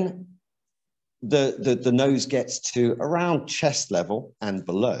 when the nose gets to around chest level and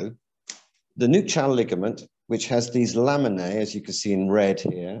below, the nuchal ligament, which has these laminae, as you can see in red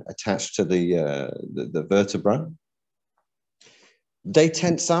here, attached to the vertebra, they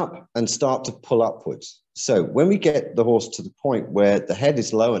tense up and start to pull upwards. So when we get the horse to the point where the head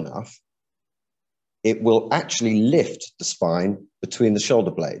is low enough, it will actually lift the spine between the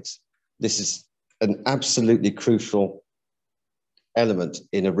shoulder blades. This is an absolutely crucial element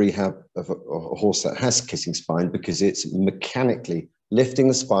in a rehab of a horse that has kissing spine, because it's mechanically lifting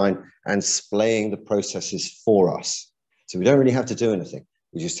the spine and splaying the processes for us. So we don't really have to do anything.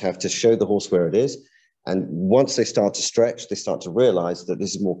 We just have to show the horse where it is. And once they start to stretch, they start to realize that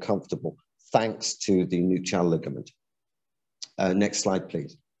this is more comfortable thanks to the nuchal ligament. Next slide,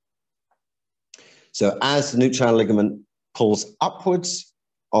 please. So as the nuchal ligament pulls upwards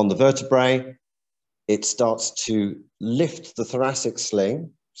on the vertebrae, it starts to lift the thoracic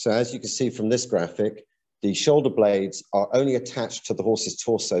sling. So as you can see from this graphic, the shoulder blades are only attached to the horse's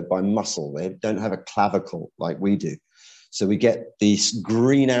torso by muscle. They don't have a clavicle like we do. So we get this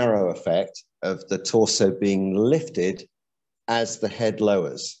green arrow effect of the torso being lifted as the head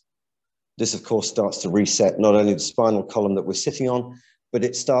lowers. This, of course, starts to reset not only the spinal column that we're sitting on, but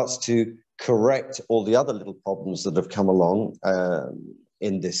it starts to correct all the other little problems that have come along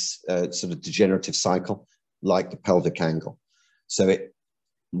in this sort of degenerative cycle, like the pelvic angle. So it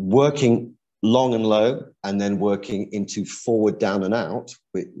working long and low, and then working into forward, down and out,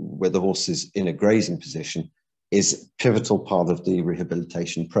 where the horse is in a grazing position, is a pivotal part of the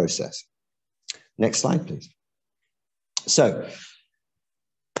rehabilitation process. Next slide, please. So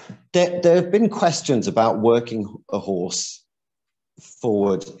there have been questions about working a horse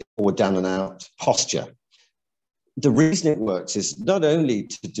forward, down and out posture. The reason it works is not only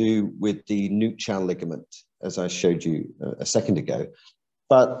to do with the nuchal ligament, as I showed you a second ago,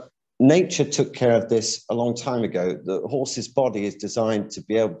 but nature took care of this a long time ago. The horse's body is designed to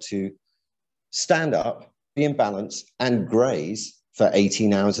be able to stand up, be in balance, and graze for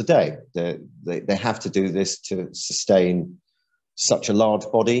 18 hours a day. They have to do this to sustain such a large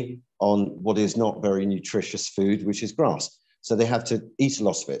body on what is not very nutritious food, which is grass. So they have to eat a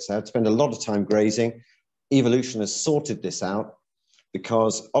lot of it. So they have to spend a lot of time grazing. Evolution has sorted this out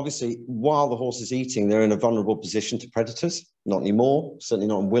because obviously while the horse is eating, they're in a vulnerable position to predators. Not anymore, certainly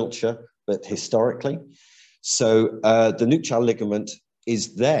not in Wiltshire, but historically. So the nuchal ligament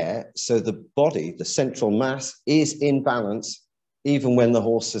is there. So the body, the central mass, is in balance even when the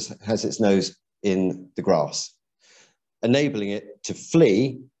horse has its nose in the grass, enabling it to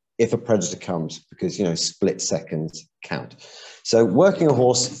flee if a predator comes, because, you know, split seconds count. So working a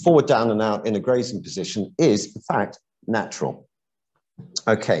horse forward, down and out in a grazing position is, in fact, natural.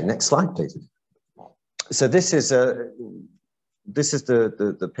 Okay, next slide, please. So this is the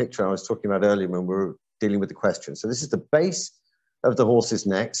picture I was talking about earlier when we were dealing with the question. So this is the base of the horse's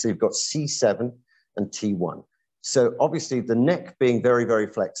neck. So you've got C7 and T1. So obviously the neck being very,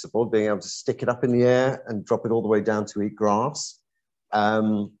 very flexible, being able to stick it up in the air and drop it all the way down to eat grass,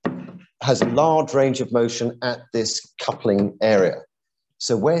 has a large range of motion at this coupling area.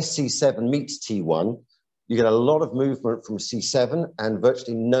 So where C7 meets T1, you get a lot of movement from C7 and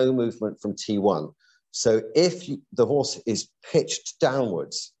virtually no movement from T1. So if the horse is pitched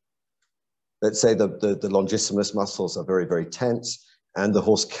downwards, let's say the longissimus muscles are very, very tense and the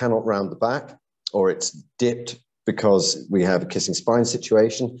horse cannot round the back, or it's dipped because we have a kissing spine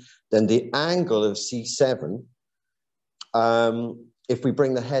situation, then the angle of C7, if we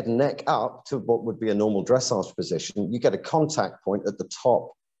bring the head and neck up to what would be a normal dressage position, you get a contact point at the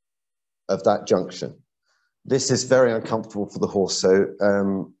top of that junction. This is very uncomfortable for the horse.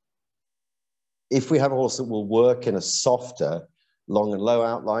 So if we have a horse that will work in a softer long and low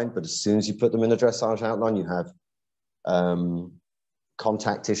outline, but as soon as you put them in a dressage outline, you have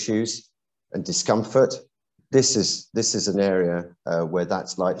contact issues and discomfort, this is an area where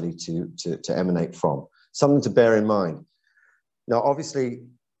that's likely to emanate from. Something to bear in mind. Now, obviously,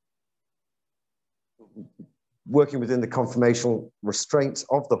 working within the conformational restraints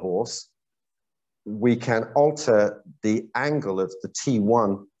of the horse, we can alter the angle of the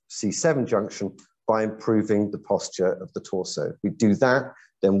T1 C7 junction by improving the posture of the torso. If we do that,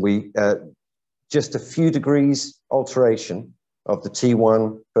 then we just a few degrees alteration of the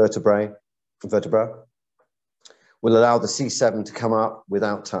T1 vertebra will allow the C7 to come up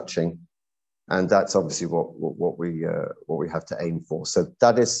without touching, and that's obviously what we have to aim for. So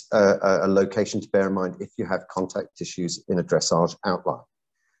that is a location to bear in mind if you have contact issues in a dressage outline.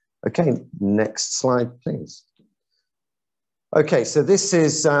 Okay, next slide, please. Okay, so this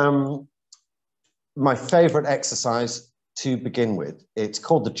is my favorite exercise to begin with. It's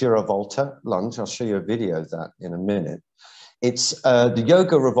called the Giravolta lunge. I'll show you a video of that in a minute. It's the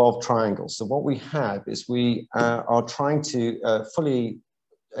yoga revolved triangle. So what we have is we are trying to fully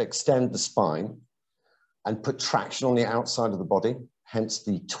extend the spine and put traction on the outside of the body, hence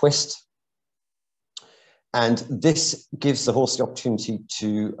the twist. And this gives the horse the opportunity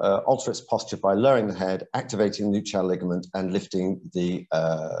to alter its posture by lowering the head, activating the nuchal ligament, and lifting the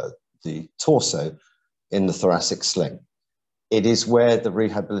torso in the thoracic sling. It is where the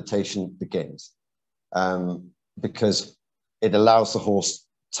rehabilitation begins, because it allows the horse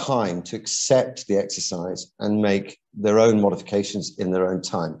time to accept the exercise and make their own modifications in their own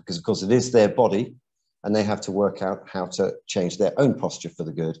time, because of course it is their body and they have to work out how to change their own posture for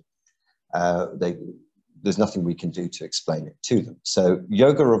the good. There's nothing we can do to explain it to them. So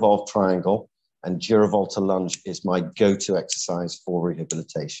yoga revolved triangle and Giravolta lunge is my go-to exercise for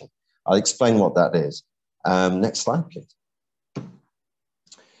rehabilitation. I'll explain what that is. Next slide, please.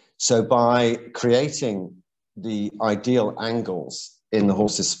 So by creating the ideal angles in the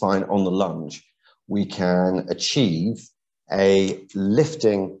horse's spine on the lunge, we can achieve a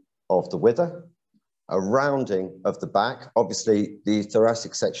lifting of the wither, a rounding of the back. Obviously, the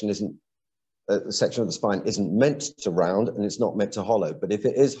thoracic section isn't, the section of the spine isn't meant to round and it's not meant to hollow, but if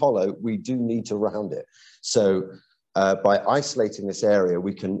it is hollow, we do need to round it. So by isolating this area,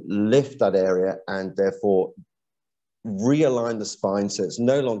 we can lift that area and therefore realign the spine so it's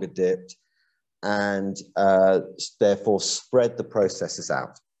no longer dipped, and therefore spread the processes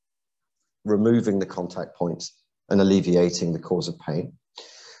out, removing the contact points and alleviating the cause of pain.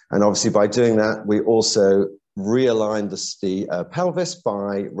 And obviously by doing that, we also realign the pelvis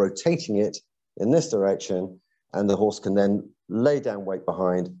by rotating it in this direction, and the horse can then lay down weight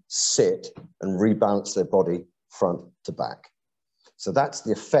behind, sit, and rebalance their body front to back. So that's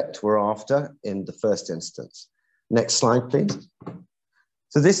the effect we're after in the first instance. Next slide, please.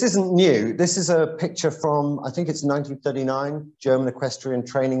 So this isn't new. This is a picture from, I think it's 1939, German Equestrian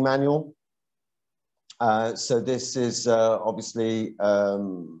Training Manual. So this is obviously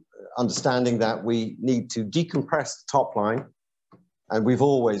understanding that we need to decompress the top line, and we've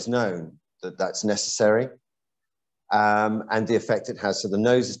always known that that's necessary, and the effect it has. So the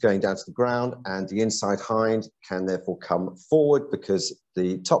nose is going down to the ground and the inside hind can therefore come forward because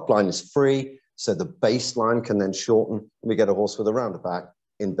the top line is free, so the baseline can then shorten and we get a horse with a rounder back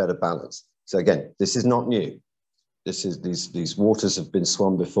in better balance. So again, this is not new. This is, these waters have been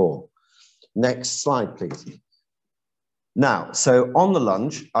swum before. Next slide, please. Now, so on the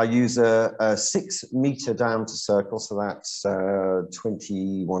lunge, I use a 6 meter diameter circle, so that's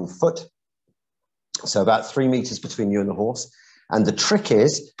 21 foot. So about 3 meters between you and the horse. And the trick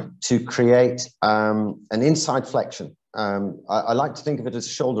is to create an inside flexion. I like to think of it as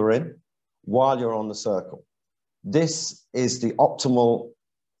shoulder in while you're on the circle. This is the optimal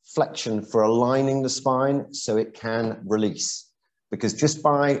flexion for aligning the spine so it can release. Because just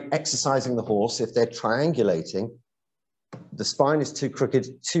by exercising the horse, if they're triangulating, the spine is too crooked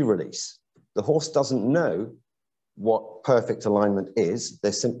to release. The horse doesn't know what perfect alignment is.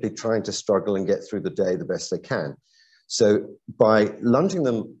 They're simply trying to struggle and get through the day the best they can. So by lunging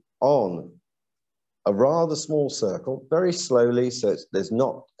them on a rather small circle, very slowly, so there's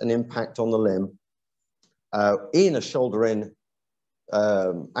not an impact on the limb, in a shoulder in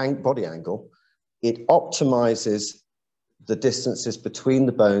body angle, it optimizes the distances between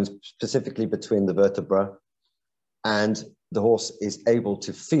the bones, specifically between the vertebra, and the horse is able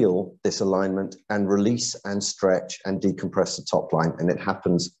to feel this alignment and release and stretch and decompress the top line, and it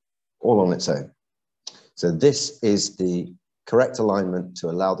happens all on its own. So this is the correct alignment to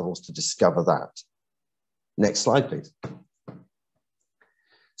allow the horse to discover that. Next slide, please.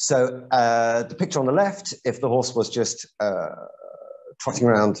 So the picture on the left, if the horse was just trotting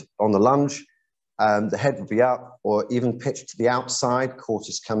around on the lunge, the head would be up or even pitched to the outside,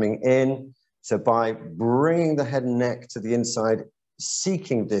 quarters coming in. So by bringing the head and neck to the inside,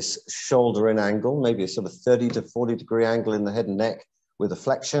 seeking this shoulder in angle, maybe a sort of 30 to 40 degree angle in the head and neck with a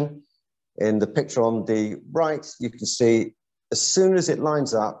flexion. In the picture on the right, you can see as soon as it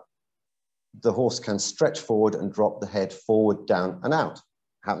lines up, the horse can stretch forward and drop the head forward, down and out.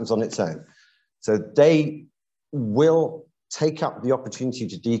 Happens on its own. So they will take up the opportunity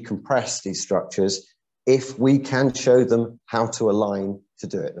to decompress these structures if we can show them how to align to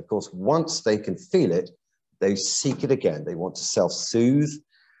do it. And of course, once they can feel it, they seek it again. They want to self-soothe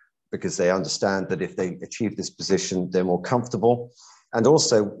because they understand that if they achieve this position, they're more comfortable. And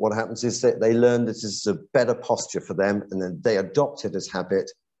also what happens is that they learn that this is a better posture for them, and then they adopt it as habit,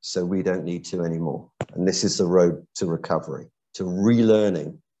 so we don't need to anymore. And this is the road to recovery, to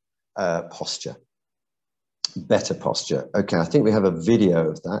relearning posture, better posture. Okay, I think we have a video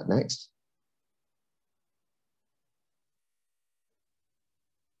of that next.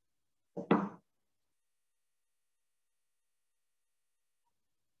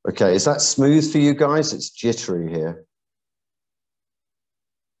 Okay, is that smooth for you guys? It's jittery here.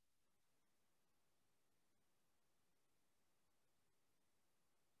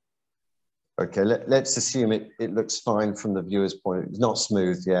 Okay, let's assume it looks fine from the viewer's point. It's not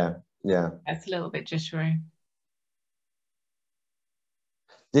smooth, yeah. That's a little bit jittery.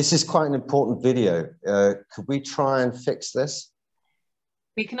 This is quite an important video. Could we try and fix this?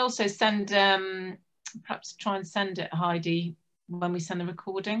 We can also send, perhaps try and send it, Heidi, when we send the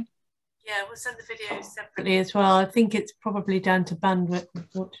recording. Yeah, we'll send the video separately as well. I think it's probably down to bandwidth,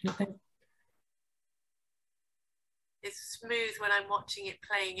 unfortunately. It's smooth when I'm watching it,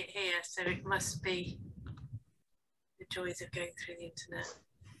 playing it here, so it must be the joys of going through the internet.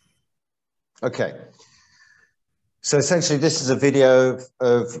 Okay. So essentially, this is a video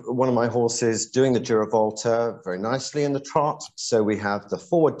of one of my horses doing the Giravolta very nicely in the trot. So we have the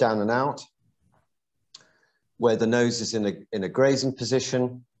forward, down and out, where the nose is in a grazing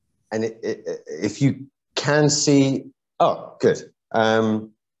position. And if you can see, oh, good.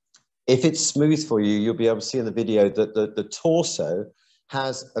 If it's smooth for you, you'll be able to see in the video that the torso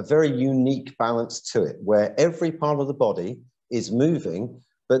has a very unique balance to it, where every part of the body is moving,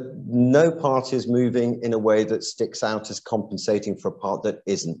 but no part is moving in a way that sticks out as compensating for a part that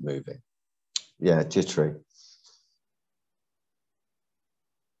isn't moving. Yeah, jittery.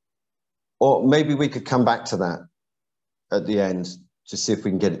 Or maybe we could come back to that at the end to see if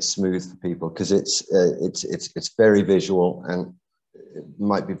we can get it smooth for people, because it's very visual and it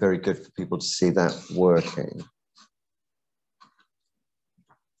might be very good for people to see that working.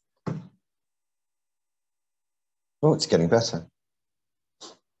 Oh, it's getting better.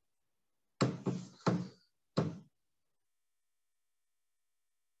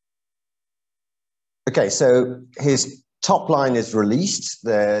 Okay, so his top line is released.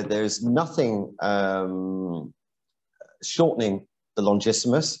 There's nothing shortening the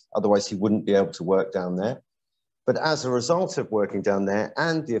longissimus, otherwise he wouldn't be able to work down there. But as a result of working down there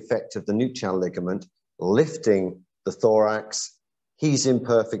and the effect of the nuchal ligament lifting the thorax, he's in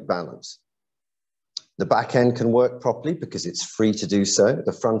perfect balance. The back end can work properly because it's free to do so.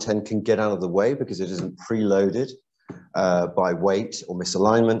 The front end can get out of the way because it isn't preloaded by weight or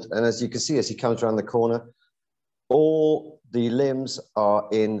misalignment. And as you can see, as he comes around the corner, all the limbs are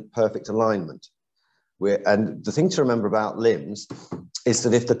in perfect alignment. And the thing to remember about limbs is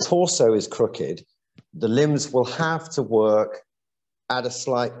that if the torso is crooked, the limbs will have to work at a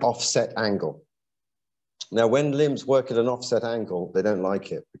slight offset angle. Now, when limbs work at an offset angle, they don't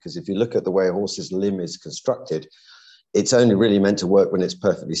like it, because if you look at the way a horse's limb is constructed, it's only really meant to work when it's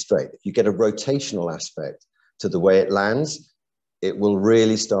perfectly straight. If you get a rotational aspect to the way it lands, it will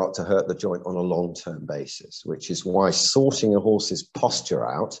really start to hurt the joint on a long-term basis, which is why sorting a horse's posture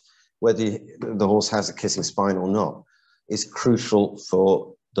out, whether the horse has a kissing spine or not, is crucial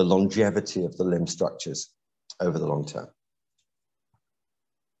for the longevity of the limb structures over the long term.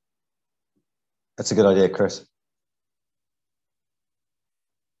 That's a good idea, Chris.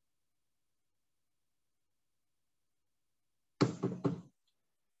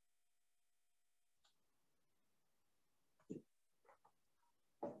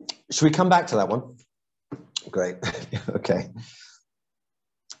 Should we come back to that one? Great. Okay.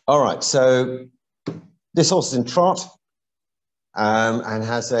 All right. So this horse is in trot and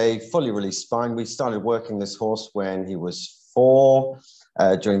has a fully released spine. We started working this horse when he was 4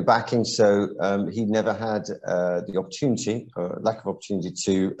 during backing, so he never had the opportunity, or lack of opportunity,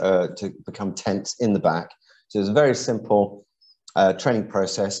 to become tense in the back. So it was a very simple training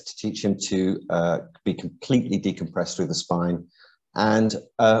process to teach him to be completely decompressed through the spine and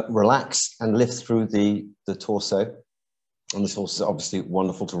relax and lift through the torso. And this horse is obviously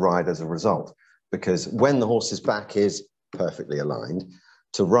wonderful to ride as a result, because when the horse's back is perfectly aligned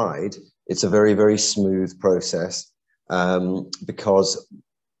to ride, it's a very, very smooth process, because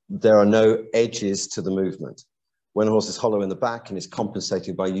there are no edges to the movement. When a horse is hollow in the back and is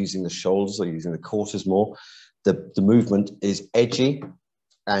compensating by using the shoulders or using the quarters more, the movement is edgy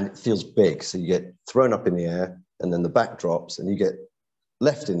and it feels big. So you get thrown up in the air and then the back drops and you get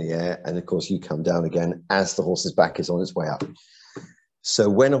left in the air. And of course you come down again as the horse's back is on its way up. So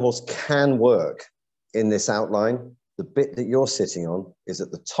when a horse can work in this outline, the bit that you're sitting on is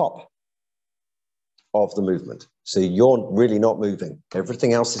at the top of the movement. So you're really not moving.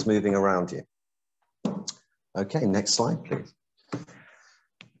 Everything else is moving around you. Okay, next slide, please.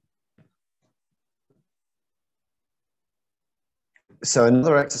 So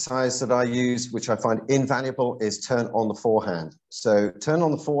another exercise that I use, which I find invaluable, is turn on the forehand. So turn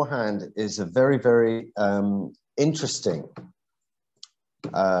on the forehand is a very, very interesting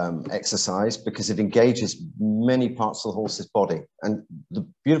exercise because it engages many parts of the horse's body. And the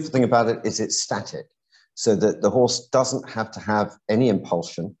beautiful thing about it is it's static, so that the horse doesn't have to have any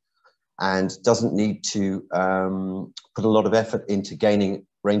impulsion and doesn't need to put a lot of effort into gaining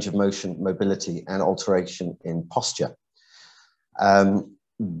range of motion, mobility, and alteration in posture.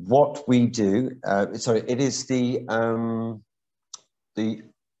 What we do, it is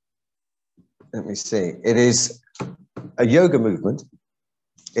let me see, it is a yoga movement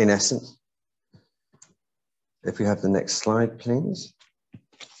in essence. If we have the next slide, please.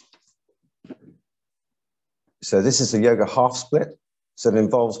 So this is a yoga half split. So it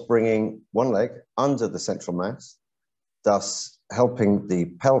involves bringing one leg under the central mass, thus helping the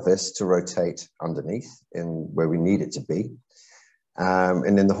pelvis to rotate underneath in where we need it to be.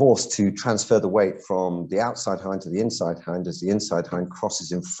 And then the horse to transfer the weight from the outside hind to the inside hind as the inside hind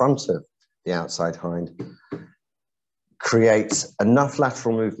crosses in front of the outside hind, creates enough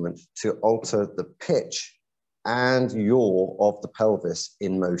lateral movement to alter the pitch and yaw of the pelvis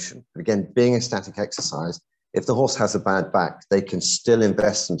in motion. Again, being a static exercise, if the horse has a bad back, they can still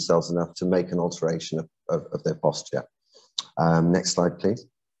invest themselves enough to make an alteration of their posture. Next slide, please.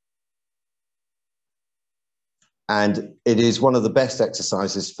 And it is one of the best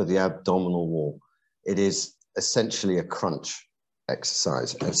exercises for the abdominal wall. It is essentially a crunch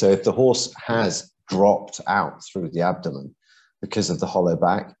exercise. And so if the horse has dropped out through the abdomen because of the hollow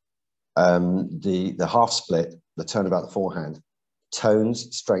back, the half split, the turnabout the forehand,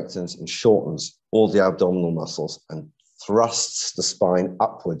 tones, strengthens, and shortens all the abdominal muscles and thrusts the spine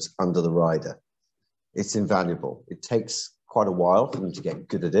upwards under the rider. It's invaluable. It takes quite a while for them to get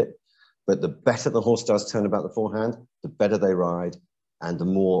good at it, but the better the horse does turn about the forehand, the better they ride and the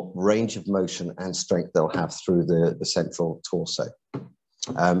more range of motion and strength they'll have through the central torso.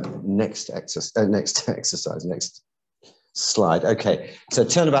 Next exercise, next slide. Okay, so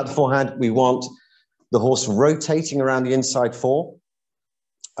turn about the forehand. We want the horse rotating around the inside four,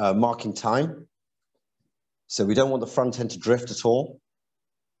 marking time. So we don't want the front end to drift at all.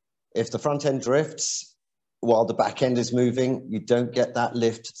 If the front end drifts while the back end is moving, you don't get that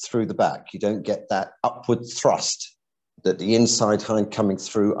lift through the back. You don't get that upward thrust that the inside hind coming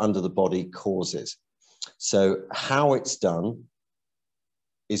through under the body causes. So how it's done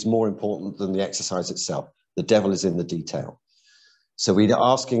is more important than the exercise itself. The devil is in the detail. So we're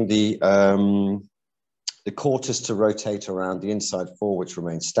asking the quarters to rotate around the inside four, which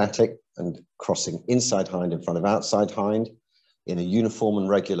remains static, and crossing inside hind in front of outside hind in a uniform and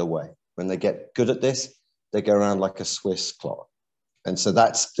regular way. When they get good at this, they go around like a Swiss clock. And so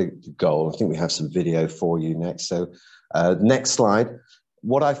that's the goal. I think we have some video for you next. So next slide.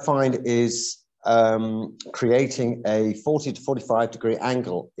 What I find is creating a 40 to 45 degree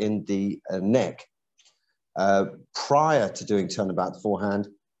angle in the neck prior to doing turnabout the forehand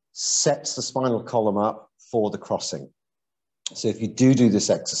sets the spinal column up for the crossing. So if you do this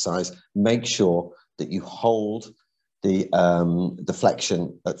exercise, make sure that you hold the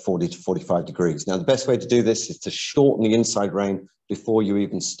flexion at 40 to 45 degrees. Now, the best way to do this is to shorten the inside rein before you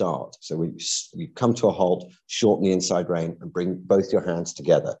even start. So we come to a halt, shorten the inside rein and bring both your hands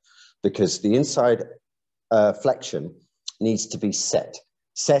together, because the inside flexion needs to be set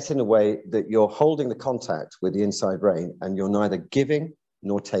in a way that you're holding the contact with the inside rein and you're neither giving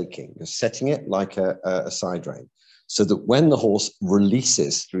nor taking. You're setting it like a side rein, so that when the horse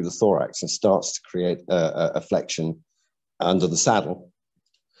releases through the thorax and starts to create a flexion under the saddle,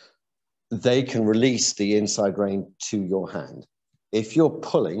 they can release the inside rein to your hand. If you're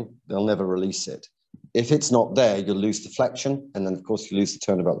pulling, they'll never release it. If it's not there, you'll lose the flexion, and then of course you lose the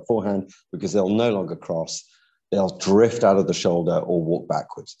turnabout the forehand, because they'll no longer cross they'll drift out of the shoulder or walk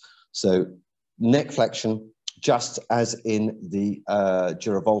backwards. So neck flexion, just as in the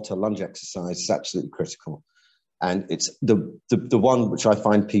Giravolta lunge exercise, is absolutely critical. And it's the one which I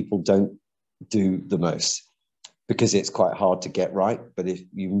find people don't do the most because it's quite hard to get right, but if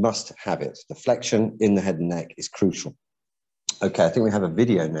you must have it. The flexion in the head and neck is crucial. Okay, I think we have a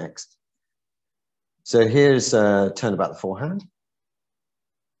video next. So here's turn about the forehand.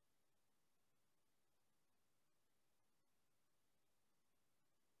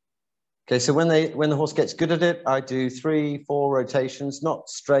 Okay, so when the horse gets good at it, I do 3, 4 rotations, not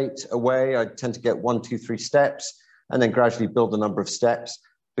straight away. I tend to get 1, 2, 3 steps and then gradually build the number of steps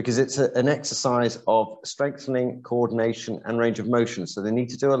because it's an exercise of strengthening, coordination and range of motion. So they need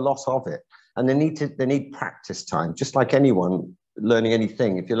to do a lot of it and they need practice time, just like anyone learning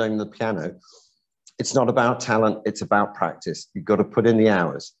anything. If you're learning the piano, it's not about talent, it's about practice. You've got to put in the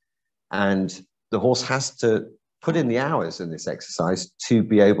hours and the horse has to put in the hours in this exercise to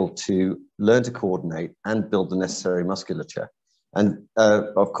be able to learn to coordinate and build the necessary musculature. And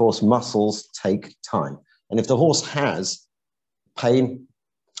of course, muscles take time. And if the horse has pain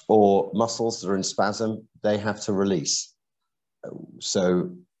or muscles that are in spasm, they have to release.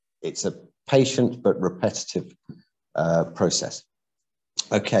 So it's a patient but repetitive process.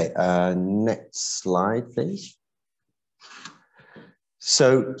 Okay, next slide, please.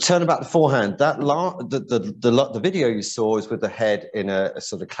 So turn about the forehand. The video you saw is with the head in a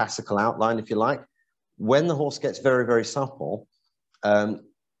sort of classical outline, if you like. When the horse gets very, very supple,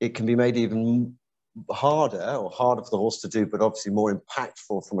 it can be made even harder for the horse to do, but obviously more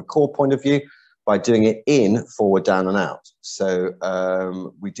impactful from a core point of view by doing it in, forward, down and out.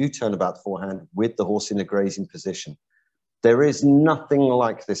 So we do turn about the forehand with the horse in a grazing position. There is nothing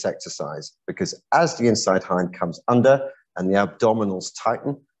like this exercise because as the inside hind comes under, and the abdominals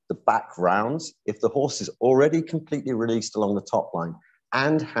tighten, the back rounds. If the horse is already completely released along the top line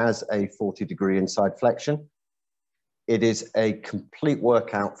and has a 40-degree inside flexion, it is a complete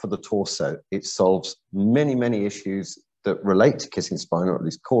workout for the torso. It solves many, many issues that relate to kissing spine, or at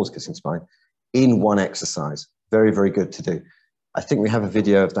least cause kissing spine, in one exercise. Very, very good to do. I think we have a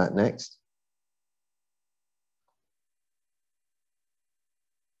video of that next.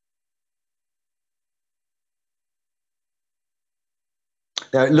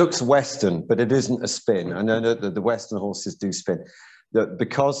 Now, it looks Western, but it isn't a spin. I know that the Western horses do spin.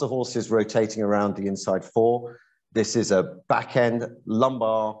 Because the horse is rotating around the inside 4, this is a back end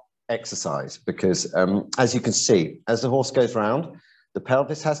lumbar exercise because as you can see, as the horse goes round, the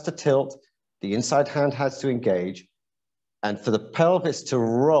pelvis has to tilt, the inside hand has to engage, and for the pelvis to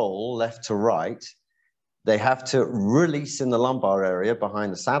roll left to right, they have to release in the lumbar area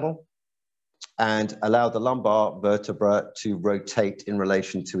behind the saddle and allow the lumbar vertebra to rotate in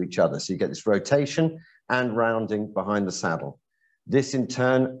relation to each other. So you get this rotation and rounding behind the saddle. This in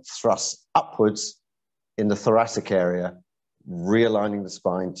turn thrusts upwards in the thoracic area, realigning the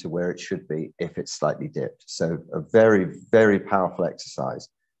spine to where it should be if it's slightly dipped. So a very, very powerful exercise.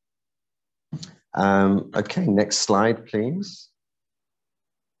 Okay, next slide, please.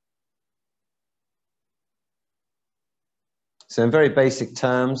 So in very basic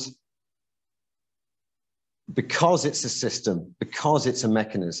terms, because it's a system, because it's a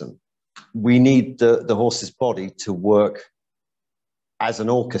mechanism, we need the horse's body to work as an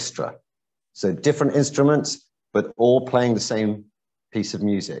orchestra. So different instruments, but all playing the same piece of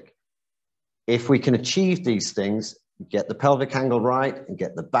music. If we can achieve these things, get the pelvic angle right and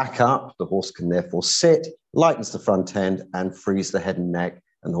get the back up, the horse can therefore sit, lightens the front end and frees the head and neck,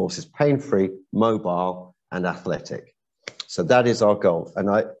 and the horse is pain-free, mobile and athletic. So that is our goal. And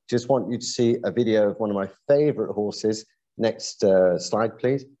I just want you to see a video of one of my favorite horses. Next slide,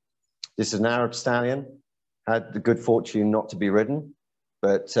 please. This is an Arab stallion, had the good fortune not to be ridden,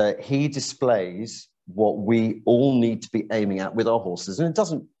 but he displays what we all need to be aiming at with our horses. And it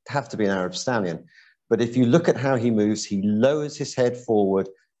doesn't have to be an Arab stallion, but if you look at how he moves, he lowers his head forward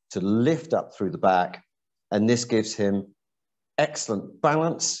to lift up through the back. And this gives him excellent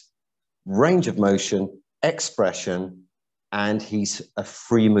balance, range of motion, expression, and he's a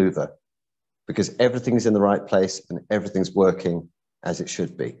free mover because everything's in the right place and everything's working as it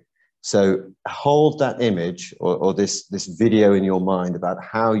should be. So hold that image or this video in your mind about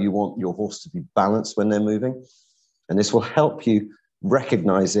how you want your horse to be balanced when they're moving. And this will help you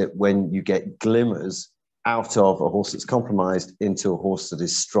recognize it when you get glimmers out of a horse that's compromised into a horse that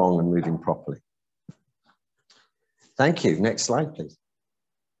is strong and moving properly. Thank you. Next slide, please.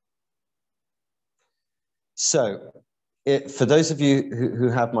 So for those of you who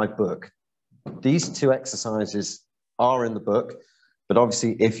have my book, these 2 exercises are in the book, But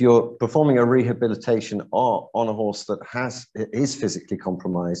obviously, if you're performing a rehabilitation on a horse that is physically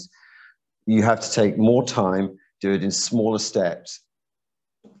compromised, you have to take more time, do it in smaller steps,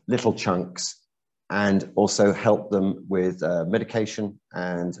 little chunks, and also help them with medication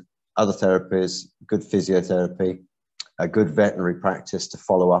and other therapies, good physiotherapy, a good veterinary practice to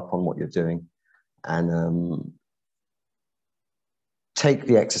follow up on what you're doing, and take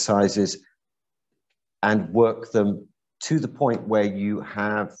the exercises and work them to the point where you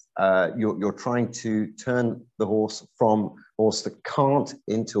have you're trying to turn the horse from a horse that can't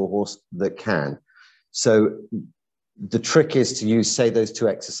into a horse that can. So the trick is to use, say, those 2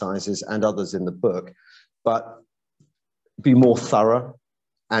 exercises and others in the book, but be more thorough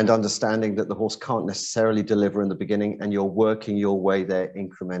and understanding that the horse can't necessarily deliver in the beginning, and you're working your way there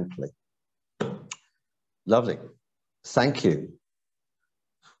incrementally. Lovely. Thank you.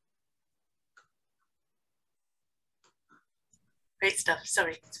 Great stuff.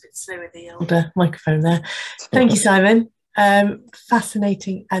 Sorry, it's a bit slow with the older microphone there. Thank you, Simon.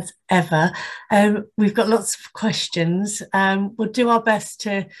 Fascinating as ever. We've got lots of questions. We'll do our best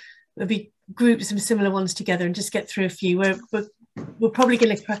to maybe group some similar ones together and just get through a few. We're probably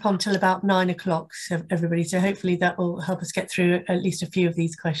going to crack on till about 9 o'clock, so everybody. So hopefully that will help us get through at least a few of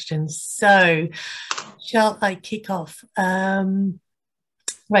these questions. So shall I kick off?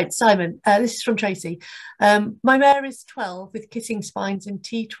 Right, Simon, this is from Tracy. My mare is 12 with kissing spines in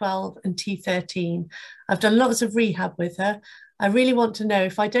T12 and T13. I've done lots of rehab with her. I really want to know,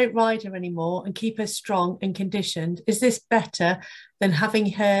 if I don't ride her anymore and keep her strong and conditioned, is this better than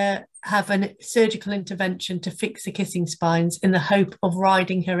having her have a surgical intervention to fix the kissing spines in the hope of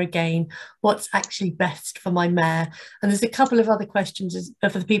riding her again? What's actually best for my mare? And there's a couple of other questions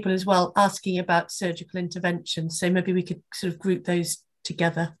for the people as well asking about surgical intervention. So maybe we could sort of group those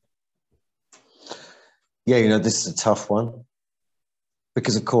together. Yeah, you know, this is a tough one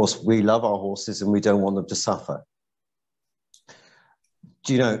because, of course, we love our horses and we don't want them to suffer.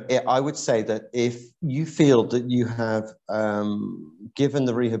 Do you know, I would say that if you feel that you have given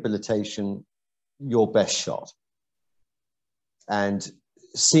the rehabilitation your best shot and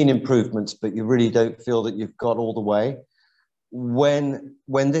seen improvements, but you really don't feel that you've got all the way, when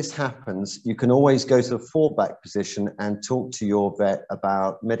this happens, you can always go to the fallback position and talk to your vet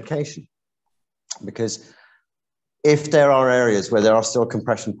about medication. Because if there are areas where there are still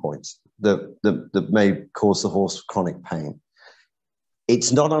compression points that may cause the horse chronic pain,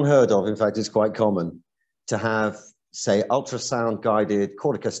 it's not unheard of, in fact, it's quite common to have, say, ultrasound guided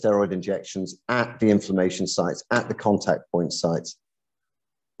corticosteroid injections at the inflammation sites, at the contact point sites,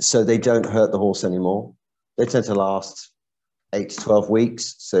 so they don't hurt the horse anymore. They tend to last 8 to 12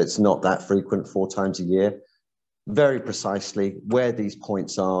 weeks, so it's not that frequent, 4 times a year, very precisely where these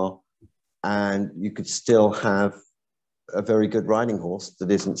points are, and you could still have a very good riding horse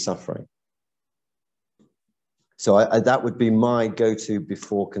that isn't suffering. So that would be my go-to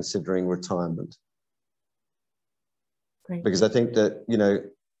before considering retirement. Great. Because I think that, you know,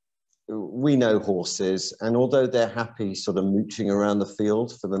 we know horses, and although they're happy sort of mooching around the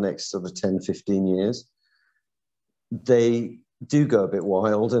field for the next sort of 10, 15 years, they do go a bit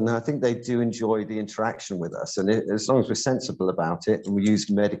wild, and I think they do enjoy the interaction with us. And as long as we're sensible about it and we use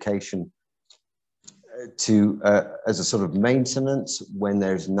medication to as a sort of maintenance when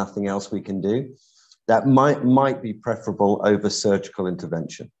there's nothing else we can do, that might be preferable over surgical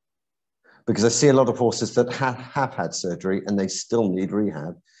intervention. Because I see a lot of horses that have had surgery and they still need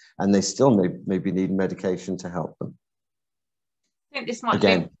rehab, and they still maybe need medication to help them. I think this might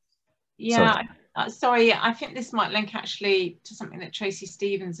Again, link, yeah, sorry, I think this might link actually to something that Tracy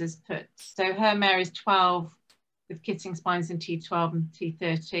Stevens has put. So her mare is 12 with kissing spines in T12 and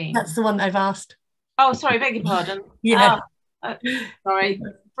T13. That's the one I've asked. Oh, sorry, beg your pardon. Yeah. Sorry.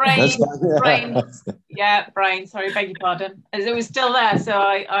 Brain, sorry, beg your pardon. As it was still there, so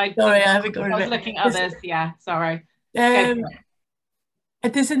I haven't got it. I was looking at others, yeah, sorry.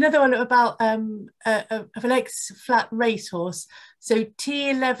 There's another one about of an ex-flat racehorse. So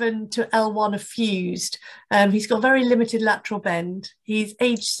T11 to L1 are fused. He's got very limited lateral bend. He's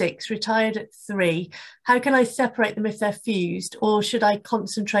age 6, retired at 3. How can I separate them if they're fused, or should I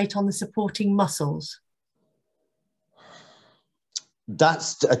concentrate on the supporting muscles?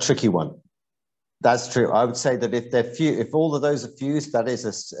 That's a tricky one. That's true. I would say that if they're if all of those are fused, that is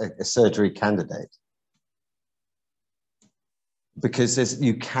a surgery candidate. Because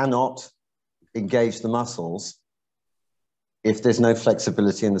you cannot engage the muscles if there's no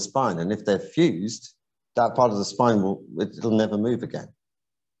flexibility in the spine. And if they're fused, that part of the spine it'll never move again.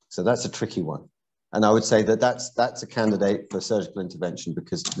 So that's a tricky one. And I would say that that's a candidate for surgical intervention,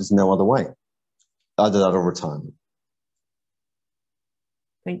 because there's no other way, either that or retirement.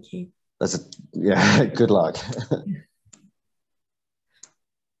 Thank you. Yeah, good luck.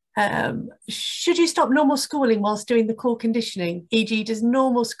 Should you stop normal schooling whilst doing the core conditioning? E.g., does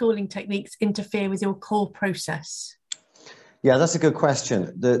normal schooling techniques interfere with your core process? Yeah, that's a good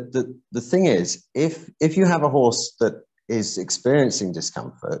question. The thing is, if you have a horse that is experiencing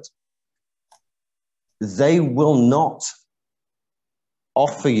discomfort, they will not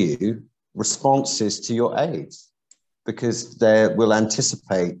offer you responses to your aids because they will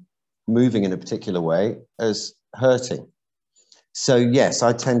anticipate moving in a particular way as hurting. So yes,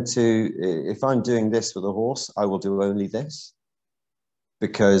 I tend to, if I'm doing this with a horse, I will do only this,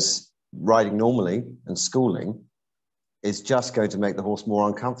 because riding normally and schooling is just going to make the horse more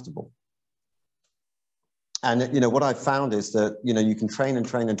uncomfortable. And, you know, what I've found is that, you know, you can train and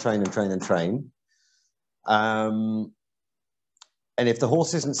train and train and train and train. And if the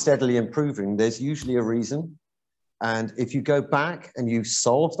horse isn't steadily improving, there's usually a reason. And if you go back and you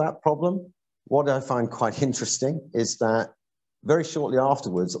solve that problem, what I find quite interesting is that very shortly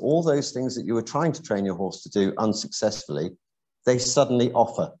afterwards, all those things that you were trying to train your horse to do unsuccessfully, they suddenly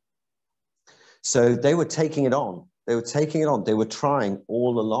offer. So they were taking it on. They were taking it on. They were trying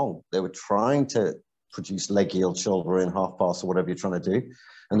all along. They were trying to produce leg yield, shoulder in, half pass, or whatever you're trying to do.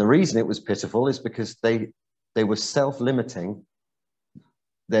 And the reason it was pitiful is because they were self-limiting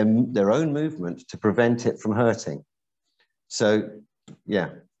their own movement to prevent it from hurting. So, yeah,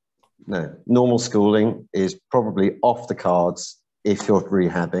 no, normal schooling is probably off the cards if you're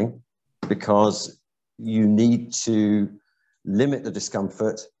rehabbing, because you need to limit the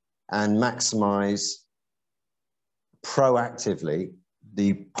discomfort and maximize proactively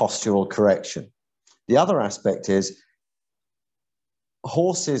the postural correction. The other aspect is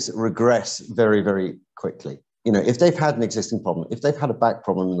horses regress very, very quickly. You know, if they've had an existing problem, if they've had a back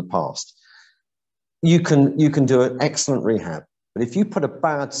problem in the past, you can do an excellent rehab. But if you put a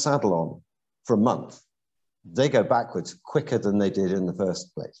bad saddle on for a month, they go backwards quicker than they did in the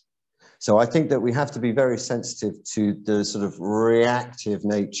first place. So I think that we have to be very sensitive to the sort of reactive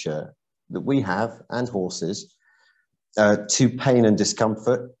nature that we have, and horses, to pain and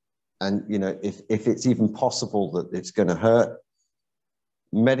discomfort. And, you know, if it's even possible that it's going to hurt,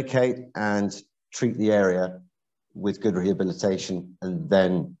 medicate and treat the area with good rehabilitation, and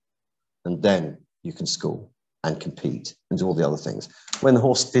then you can school and compete and do all the other things when the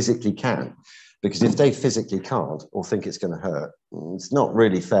horse physically can. Because if they physically can't or think it's going to hurt, it's not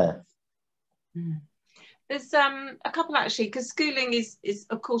really fair. There's a couple actually, because schooling is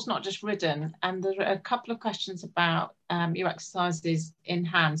of course not just ridden, and there are a couple of questions about your exercises in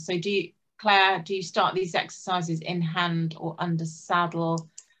hand. So Claire, do you start these exercises in hand or under saddle?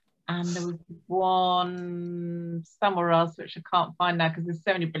 And there was one somewhere else which I can't find now because there's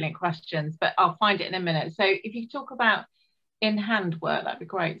so many brilliant questions, but I'll find it in a minute. So if you talk about in hand work, that'd be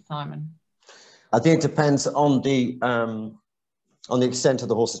great, Simon. I think it depends on the extent of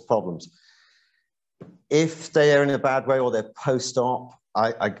the horse's problems. If they are in a bad way or they're post-op,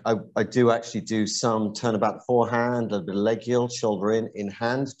 I do actually do some turnabout forehand, a little bit of leg yield, shoulder in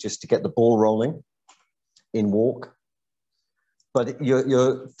hand, just to get the ball rolling in walk. But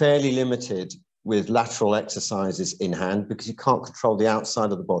you're fairly limited with lateral exercises in hand because you can't control the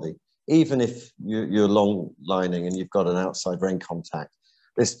outside of the body. Even if you're long lining and you've got an outside rein contact,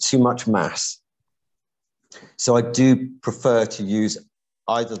 there's too much mass. So I do prefer to use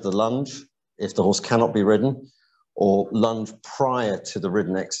either the lunge, if the horse cannot be ridden, or lunge prior to the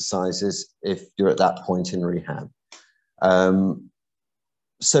ridden exercises if you're at that point in rehab.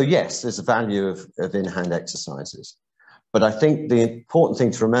 So yes, there's a value of in-hand exercises. But I think the important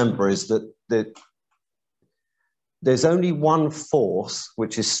thing to remember is that there's only one force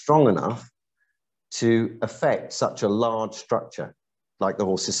which is strong enough to affect such a large structure like the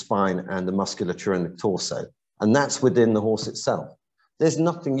horse's spine and the musculature in the torso, and that's within the horse itself. There's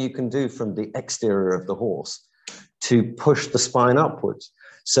nothing you can do from the exterior of the horse to push the spine upwards.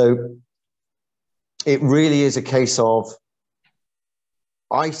 So it really is a case of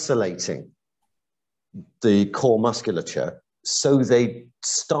isolating the core musculature so they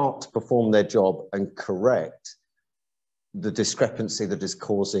start to perform their job and correct the discrepancy that is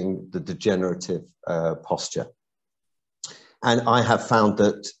causing the degenerative posture. And I have found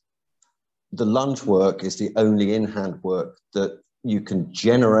that the lunge work is the only in-hand work that you can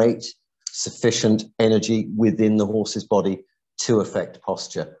generate sufficient energy within the horse's body to affect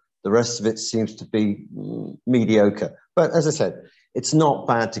posture. The rest of it seems to be mediocre. But as I said, it's not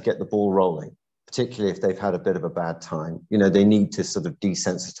bad to get the ball rolling, particularly if they've had a bit of a bad time. You know, they need to sort of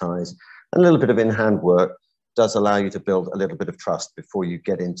desensitize. A little bit of in-hand work does allow you to build a little bit of trust before you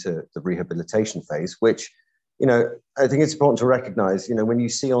get into the rehabilitation phase, which you know, I think it's important to recognize, you know, when you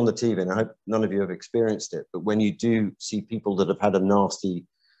see on the TV, and I hope none of you have experienced it, but when you do see people that have had a nasty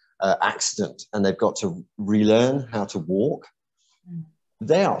accident and they've got to relearn how to walk,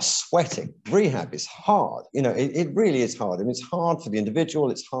 they are sweating. Rehab is hard. You know, it really is hard. I mean, it's hard for the individual,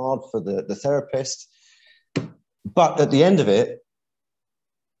 it's hard for the therapist, but at the end of it,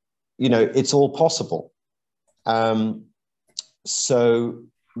 you know, it's all possible. So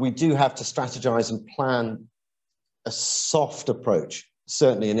we do have to strategize and plan a soft approach,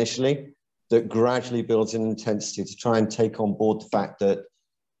 certainly initially, that gradually builds in intensity to try and take on board the fact that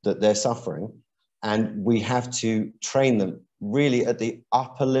they're suffering. And we have to train them really at the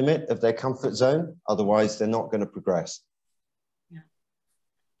upper limit of their comfort zone. Otherwise, they're not going to progress. Yeah.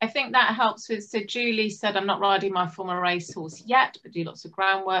 I think that helps with, so Julie said, I'm not riding my former racehorse yet, but do lots of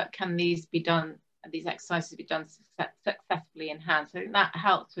groundwork. Can these be done, these exercises be done successfully in hand? So I think that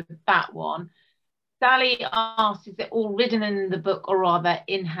helps with that one. Sally asked, is it all written in the book, or are there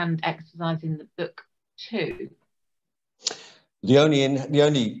in-hand exercises in the book too? The only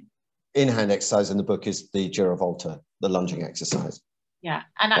in-hand exercise in the book is the Giravolta, the lunging exercise. Yeah,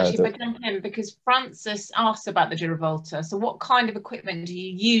 and actually, if I jump in, because Francis asked about the Giravolta, so what kind of equipment do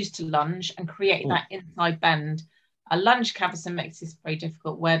you use to lunge and create that inside bend? A lunge cavesson makes this very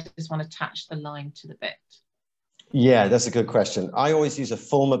difficult. Where does one attach the line to the bit? Yeah, that's a good question. I always use a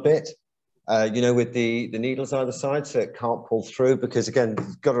Fulmer bit, you know, with the needles either side, so it can't pull through, because again,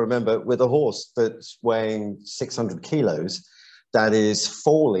 you've got to remember, with a horse that's weighing 600 kilos, that is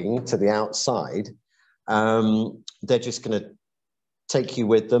falling to the outside, they're just going to take you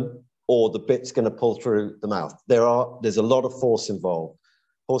with them, or the bit's going to pull through the mouth. There's a lot of force involved.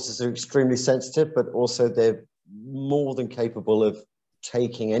 Horses are extremely sensitive, but also they're more than capable of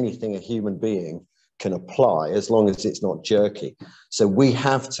taking anything a human being can apply, as long as it's not jerky. So we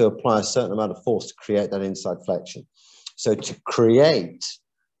have to apply a certain amount of force to create that inside flexion. So to create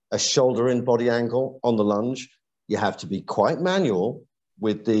a shoulder in body angle on the lunge, you have to be quite manual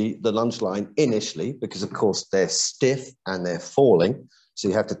with the lunge line initially, because of course they're stiff and they're falling. So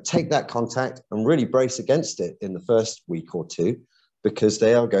you have to take that contact and really brace against it in the first week or two, because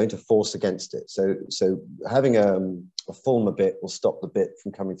they are going to force against it. So having a Fulmer bit will stop the bit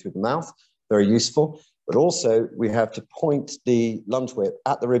from coming through the mouth. Very useful. But also we have to point the lunge whip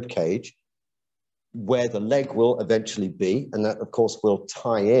at the rib cage where the leg will eventually be. And that, of course, will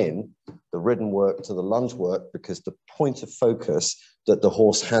tie in the ridden work to the lunge work, because the point of focus that the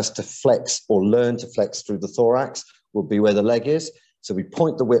horse has to flex or learn to flex through the thorax will be where the leg is. So we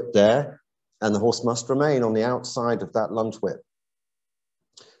point the whip there, and the horse must remain on the outside of that lunge whip.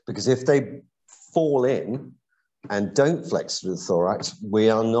 Because if they fall in and don't flex through the thorax, we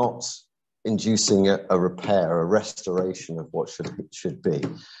are not inducing a repair, a restoration of what should be.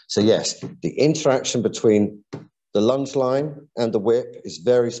 So yes, the interaction between the lunge line and the whip is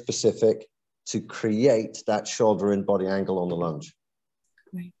very specific to create that shoulder in body angle on the lunge.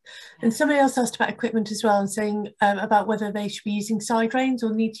 Great. And somebody else asked about equipment as well, and saying about whether they should be using side reins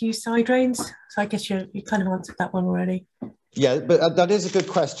or need to use side reins. So I guess you kind of answered that one already. Yeah, but that is a good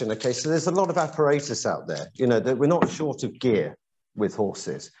question. Okay, so there's a lot of apparatus out there, you know, that we're not short of gear with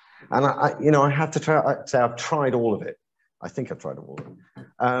horses. And I have to say I've tried all of it. I think I've tried all of it.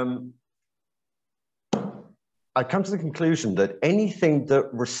 I come to the conclusion that anything that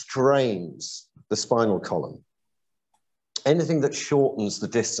restrains the spinal column, anything that shortens the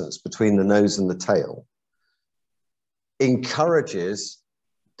distance between the nose and the tail, encourages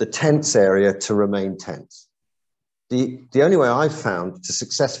the tense area to remain tense. The only way I've found to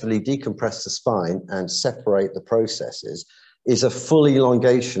successfully decompress the spine and separate the processes is a full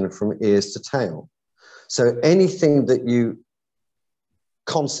elongation from ears to tail. So anything that you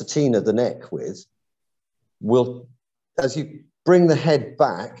concertina the neck with will, as you bring the head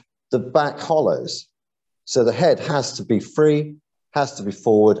back, the back hollows. So the head has to be free, has to be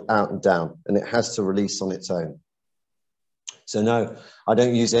forward, out and down, and it has to release on its own. So no, I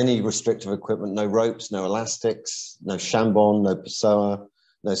don't use any restrictive equipment, no ropes, no elastics, no chambon, no Pessoa,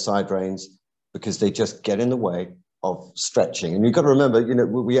 no side reins, because they just get in the way of stretching. And you've got to remember, you know,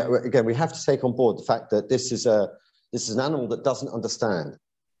 we have to take on board the fact that this is an animal that doesn't understand.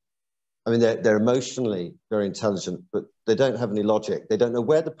 I mean, they're emotionally very intelligent, but they don't have any logic. They don't know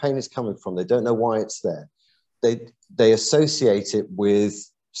where the pain is coming from. They don't know why it's there. They associate it with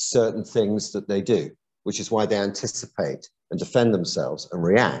certain things that they do, which is why they anticipate and defend themselves and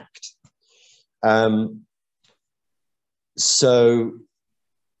react. So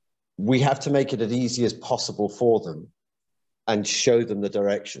we have to make it as easy as possible for them and show them the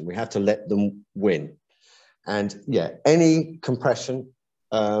direction. We have to let them win. And yeah, any compression,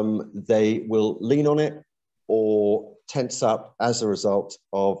 they will lean on it or tense up as a result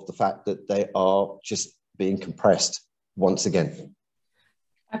of the fact that they are just being compressed once again.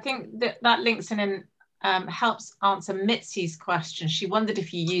 I think that links in and helps answer Mitzi's question. She wondered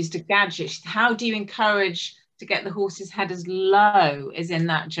if you used a gadget. How do you encourage to get the horse's head as low as in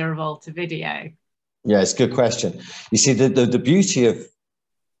that Giravolta video? Yeah, it's a good question. You see, the beauty of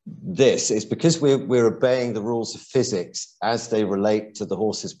this is because we're obeying the rules of physics as they relate to the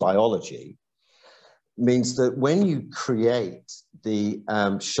horse's biology, means that when you create the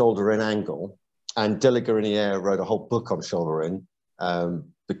shoulder in angle, and De La Guerinière wrote a whole book on shoulder in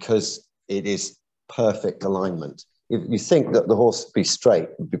because it is perfect alignment. If you think that the horse would be straight,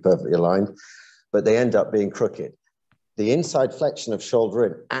 would be perfectly aligned, but they end up being crooked. The inside flexion of shoulder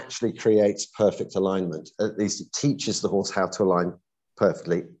in actually creates perfect alignment. At least it teaches the horse how to align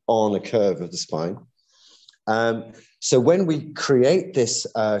perfectly on a curve of the spine. So when we create this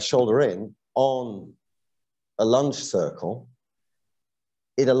shoulder in on a lunge circle,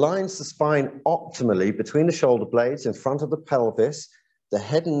 it aligns the spine optimally between the shoulder blades in front of the pelvis. The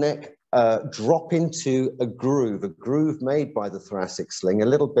head and neck drop into a groove made by the thoracic sling, a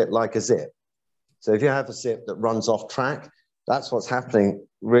little bit like a zip. So if you have a zip that runs off track, that's what's happening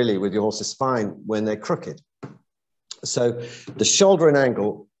really with your horse's spine when they're crooked. So the shoulder in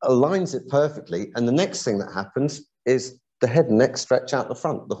angle aligns it perfectly. And the next thing that happens is the head and neck stretch out the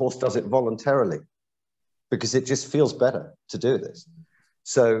front. The horse does it voluntarily because it just feels better to do this.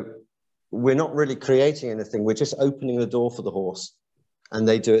 So we're not really creating anything. We're just opening the door for the horse and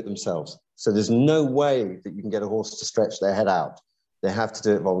they do it themselves. So there's no way that you can get a horse to stretch their head out. They have to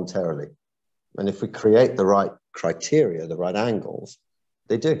do it voluntarily. And if we create the right criteria, the right angles,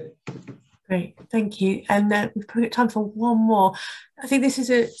 they do. Great, thank you. And we've got time for one more. I think this is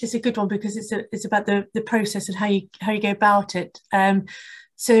a good one because it's about the process and how you go about it.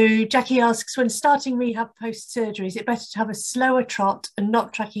 So Jackie asks, when starting rehab post-surgery, is it better to have a slower trot and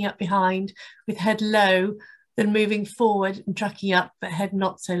not tracking up behind with head low than moving forward and tracking up but head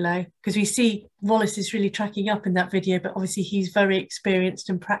not so low? Because we see Wallace is really tracking up in that video, but obviously he's very experienced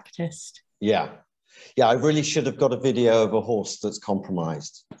and practiced. Yeah. Yeah, I really should have got a video of a horse that's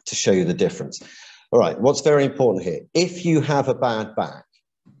compromised to show you the difference. All right, what's very important here, if you have a bad back,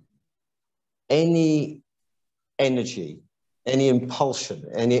 any energy, any impulsion,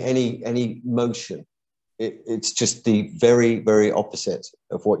 any motion, it's just the very, very opposite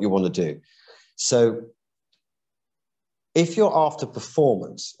of what you want to do. So if you're after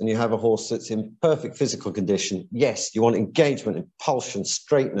performance and you have a horse that's in perfect physical condition, yes, you want engagement, impulsion,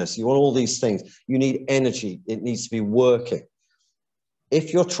 straightness, you want all these things. You need energy, it needs to be working.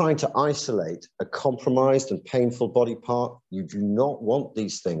 If you're trying to isolate a compromised and painful body part, you do not want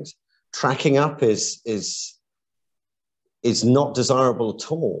these things. Tracking up is not desirable at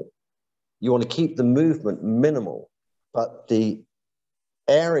all. You want to keep the movement minimal, but the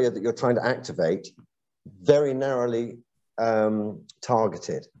area that you're trying to activate very narrowly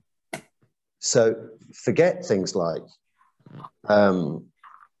targeted. So forget things like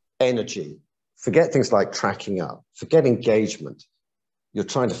energy, forget things like tracking up, forget engagement. You're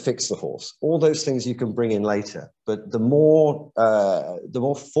trying to fix the horse. All those things you can bring in later, but the more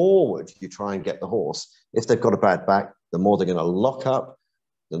forward you try and get the horse, if they've got a bad back, the more they're going to lock up,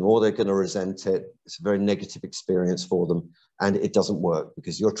 the more they're going to resent it. It's a very negative experience for them, and it doesn't work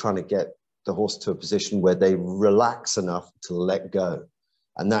because you're trying to get the horse to a position where they relax enough to let go.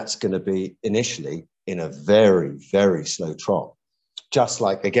 And that's going to be initially in a very, very slow trot. Just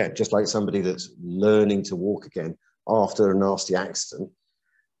like somebody that's learning to walk again after a nasty accident,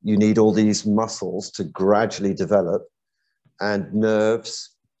 you need all these muscles to gradually develop and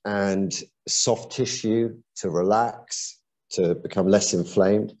nerves and soft tissue to relax, to become less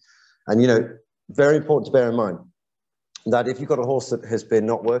inflamed. And, very important to bear in mind that if you've got a horse that has been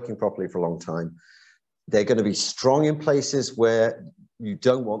not working properly for a long time, they're going to be strong in places where you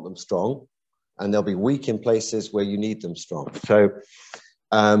don't want them strong, and they'll be weak in places where you need them strong. So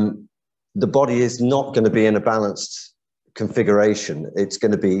the body is not going to be in a balanced configuration. It's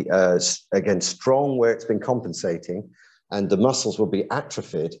going to be, again, strong where it's been compensating, and the muscles will be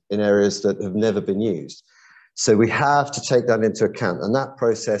atrophied in areas that have never been used. So we have to take that into account, and that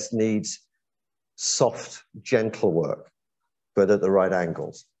process needs soft, gentle work, but at the right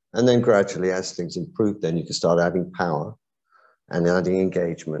angles. And then gradually, as things improve, then you can start adding power and adding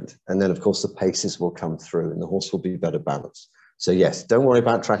engagement. And then, of course, the paces will come through and the horse will be better balanced. So yes, don't worry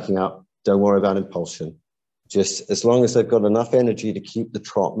about tracking up. Don't worry about impulsion. Just as long as they've got enough energy to keep the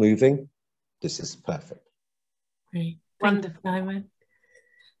trot moving, this is perfect. Great. Wonderful, Simon.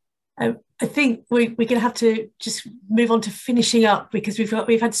 I think we're going to have to just move on to finishing up, because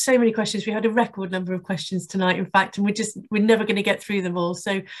we've had so many questions. We had a record number of questions tonight, in fact, and we're never going to get through them all.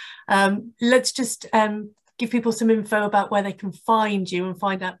 So let's just give people some info about where they can find you and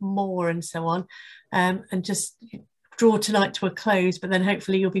find out more and so on, and just draw tonight to a close. But then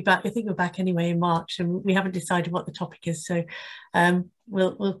hopefully you'll be back. I think we're back anyway in March, and we haven't decided what the topic is, so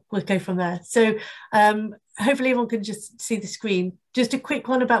we'll go from there. So hopefully everyone can just see the screen. Just a quick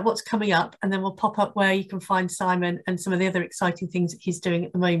one about what's coming up, and then we'll pop up where you can find Simon and some of the other exciting things that he's doing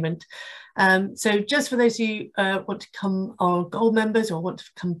at the moment. So just for those who want to come, or gold members, or want to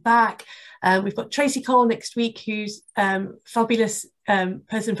come back, we've got Tracy Cole next week, who's fabulous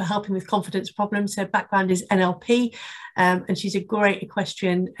person for helping with confidence problems. Her background is NLP, and she's a great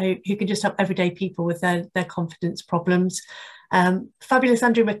equestrian who can just help everyday people with their confidence problems. Fabulous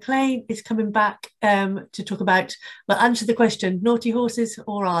Andrew McLean is coming back to talk about, well, answer the question, naughty horses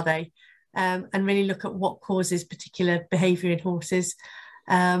or are they? And really look at what causes particular behaviour in horses.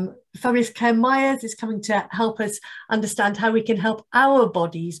 Fabulous Claire Myers is coming to help us understand how we can help our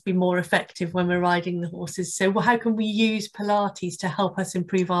bodies be more effective when we're riding the horses. So how can we use Pilates to help us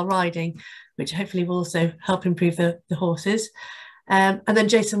improve our riding, which hopefully will also help improve the horses. And then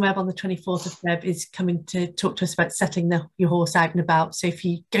Jason Webb on the 24th of Feb is coming to talk to us about settling your horse out and about. So if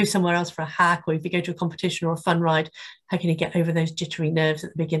you go somewhere else for a hack, or if you go to a competition or a fun ride, how can you get over those jittery nerves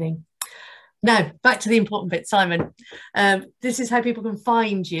at the beginning? Now, back to the important bit, Simon. This is how people can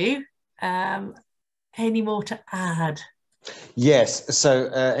find you. Any more to add? Yes, so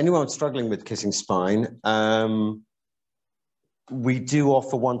anyone struggling with kissing spine, we do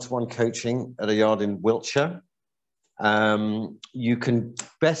offer one-to-one coaching at a yard in Wiltshire. You can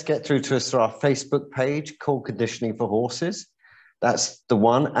best get through to us through our Facebook page, Core Conditioning for Horses. That's the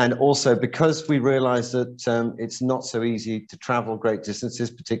one. And also, because we realise that it's not so easy to travel great distances,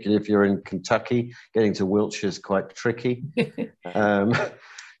 particularly if you're in Kentucky, getting to Wiltshire is quite tricky.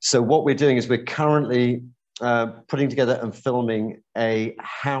 So what we're doing is we're currently putting together and filming a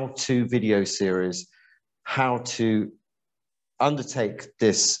how-to video series, how to undertake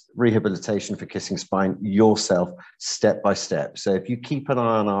this rehabilitation for kissing spine yourself, step by step. So if you keep an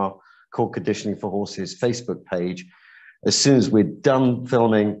eye on our Core Conditioning for Horses Facebook page, as soon as we're done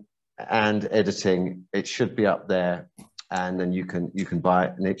filming and editing, it should be up there, and then you can buy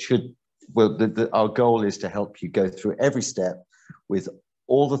it. And it should, well, our goal is to help you go through every step with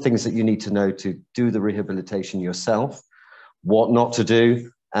all the things that you need to know to do the rehabilitation yourself, what not to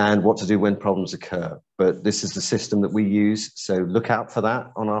do, and what to do when problems occur. But this is the system that we use, so look out for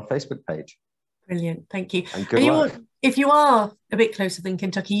that on our Facebook page. Brilliant, thank you. And good luck. If you are a bit closer than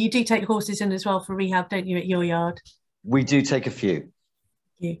Kentucky, you do take horses in as well for rehab, don't you, at your yard? We do take a few.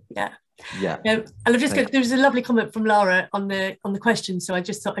 Yeah. Yeah. And I've just got, there was a lovely comment from Lara on the question, so I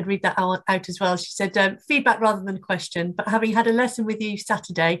just thought I'd read that out as well. She said, feedback rather than a question, but having had a lesson with you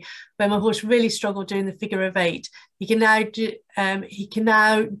Saturday where my horse really struggled doing the figure of 8, he can now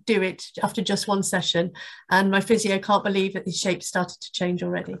do it after just one session, and my physio can't believe that his shape started to change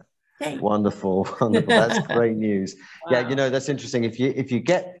already. Yay. Wonderful. That's great news. Wow. Yeah, you know, that's interesting. If you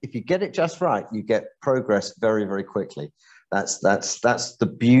get it just right, you get progress very, very quickly. That's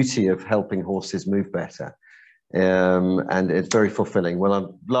the beauty of helping horses move better, and it's very fulfilling.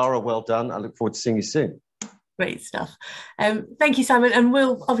 Well, Lara, well done. I look forward to seeing you soon. Great stuff. Thank you, Simon. And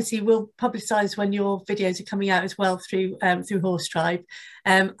we'll publicise when your videos are coming out as well through Horse Tribe,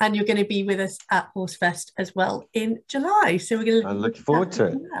 and you're going to be with us at Horsefest as well in July. So we're going to. I'm looking forward to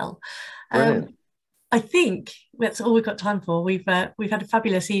it. Well. Brilliant. I think that's all we've got time for. We've had a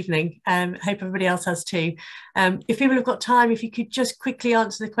fabulous evening. Hope everybody else has too. If people have got time, if you could just quickly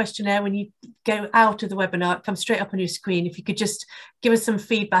answer the questionnaire when you go out of the webinar, it comes straight up on your screen. If you could just give us some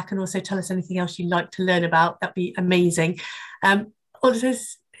feedback and also tell us anything else you'd like to learn about, that'd be amazing. Also,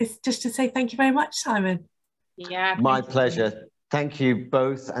 it's just to say thank you very much, Simon. Yeah. My pleasure. Thank you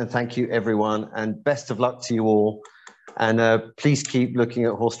both, and thank you everyone, and best of luck to you all. And please keep looking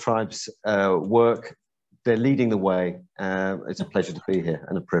at Horse Tribe's work. They're leading the way. It's a pleasure to be here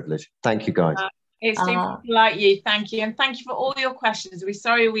and a privilege. Thank you, guys. It's super like you. Thank you. And thank you for all your questions. We're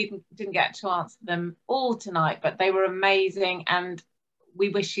sorry we didn't get to answer them all tonight, but they were amazing. And we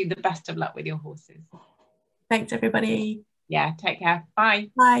wish you the best of luck with your horses. Thanks, everybody. Yeah, take care. Bye.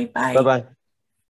 Bye. Bye. Bye-bye.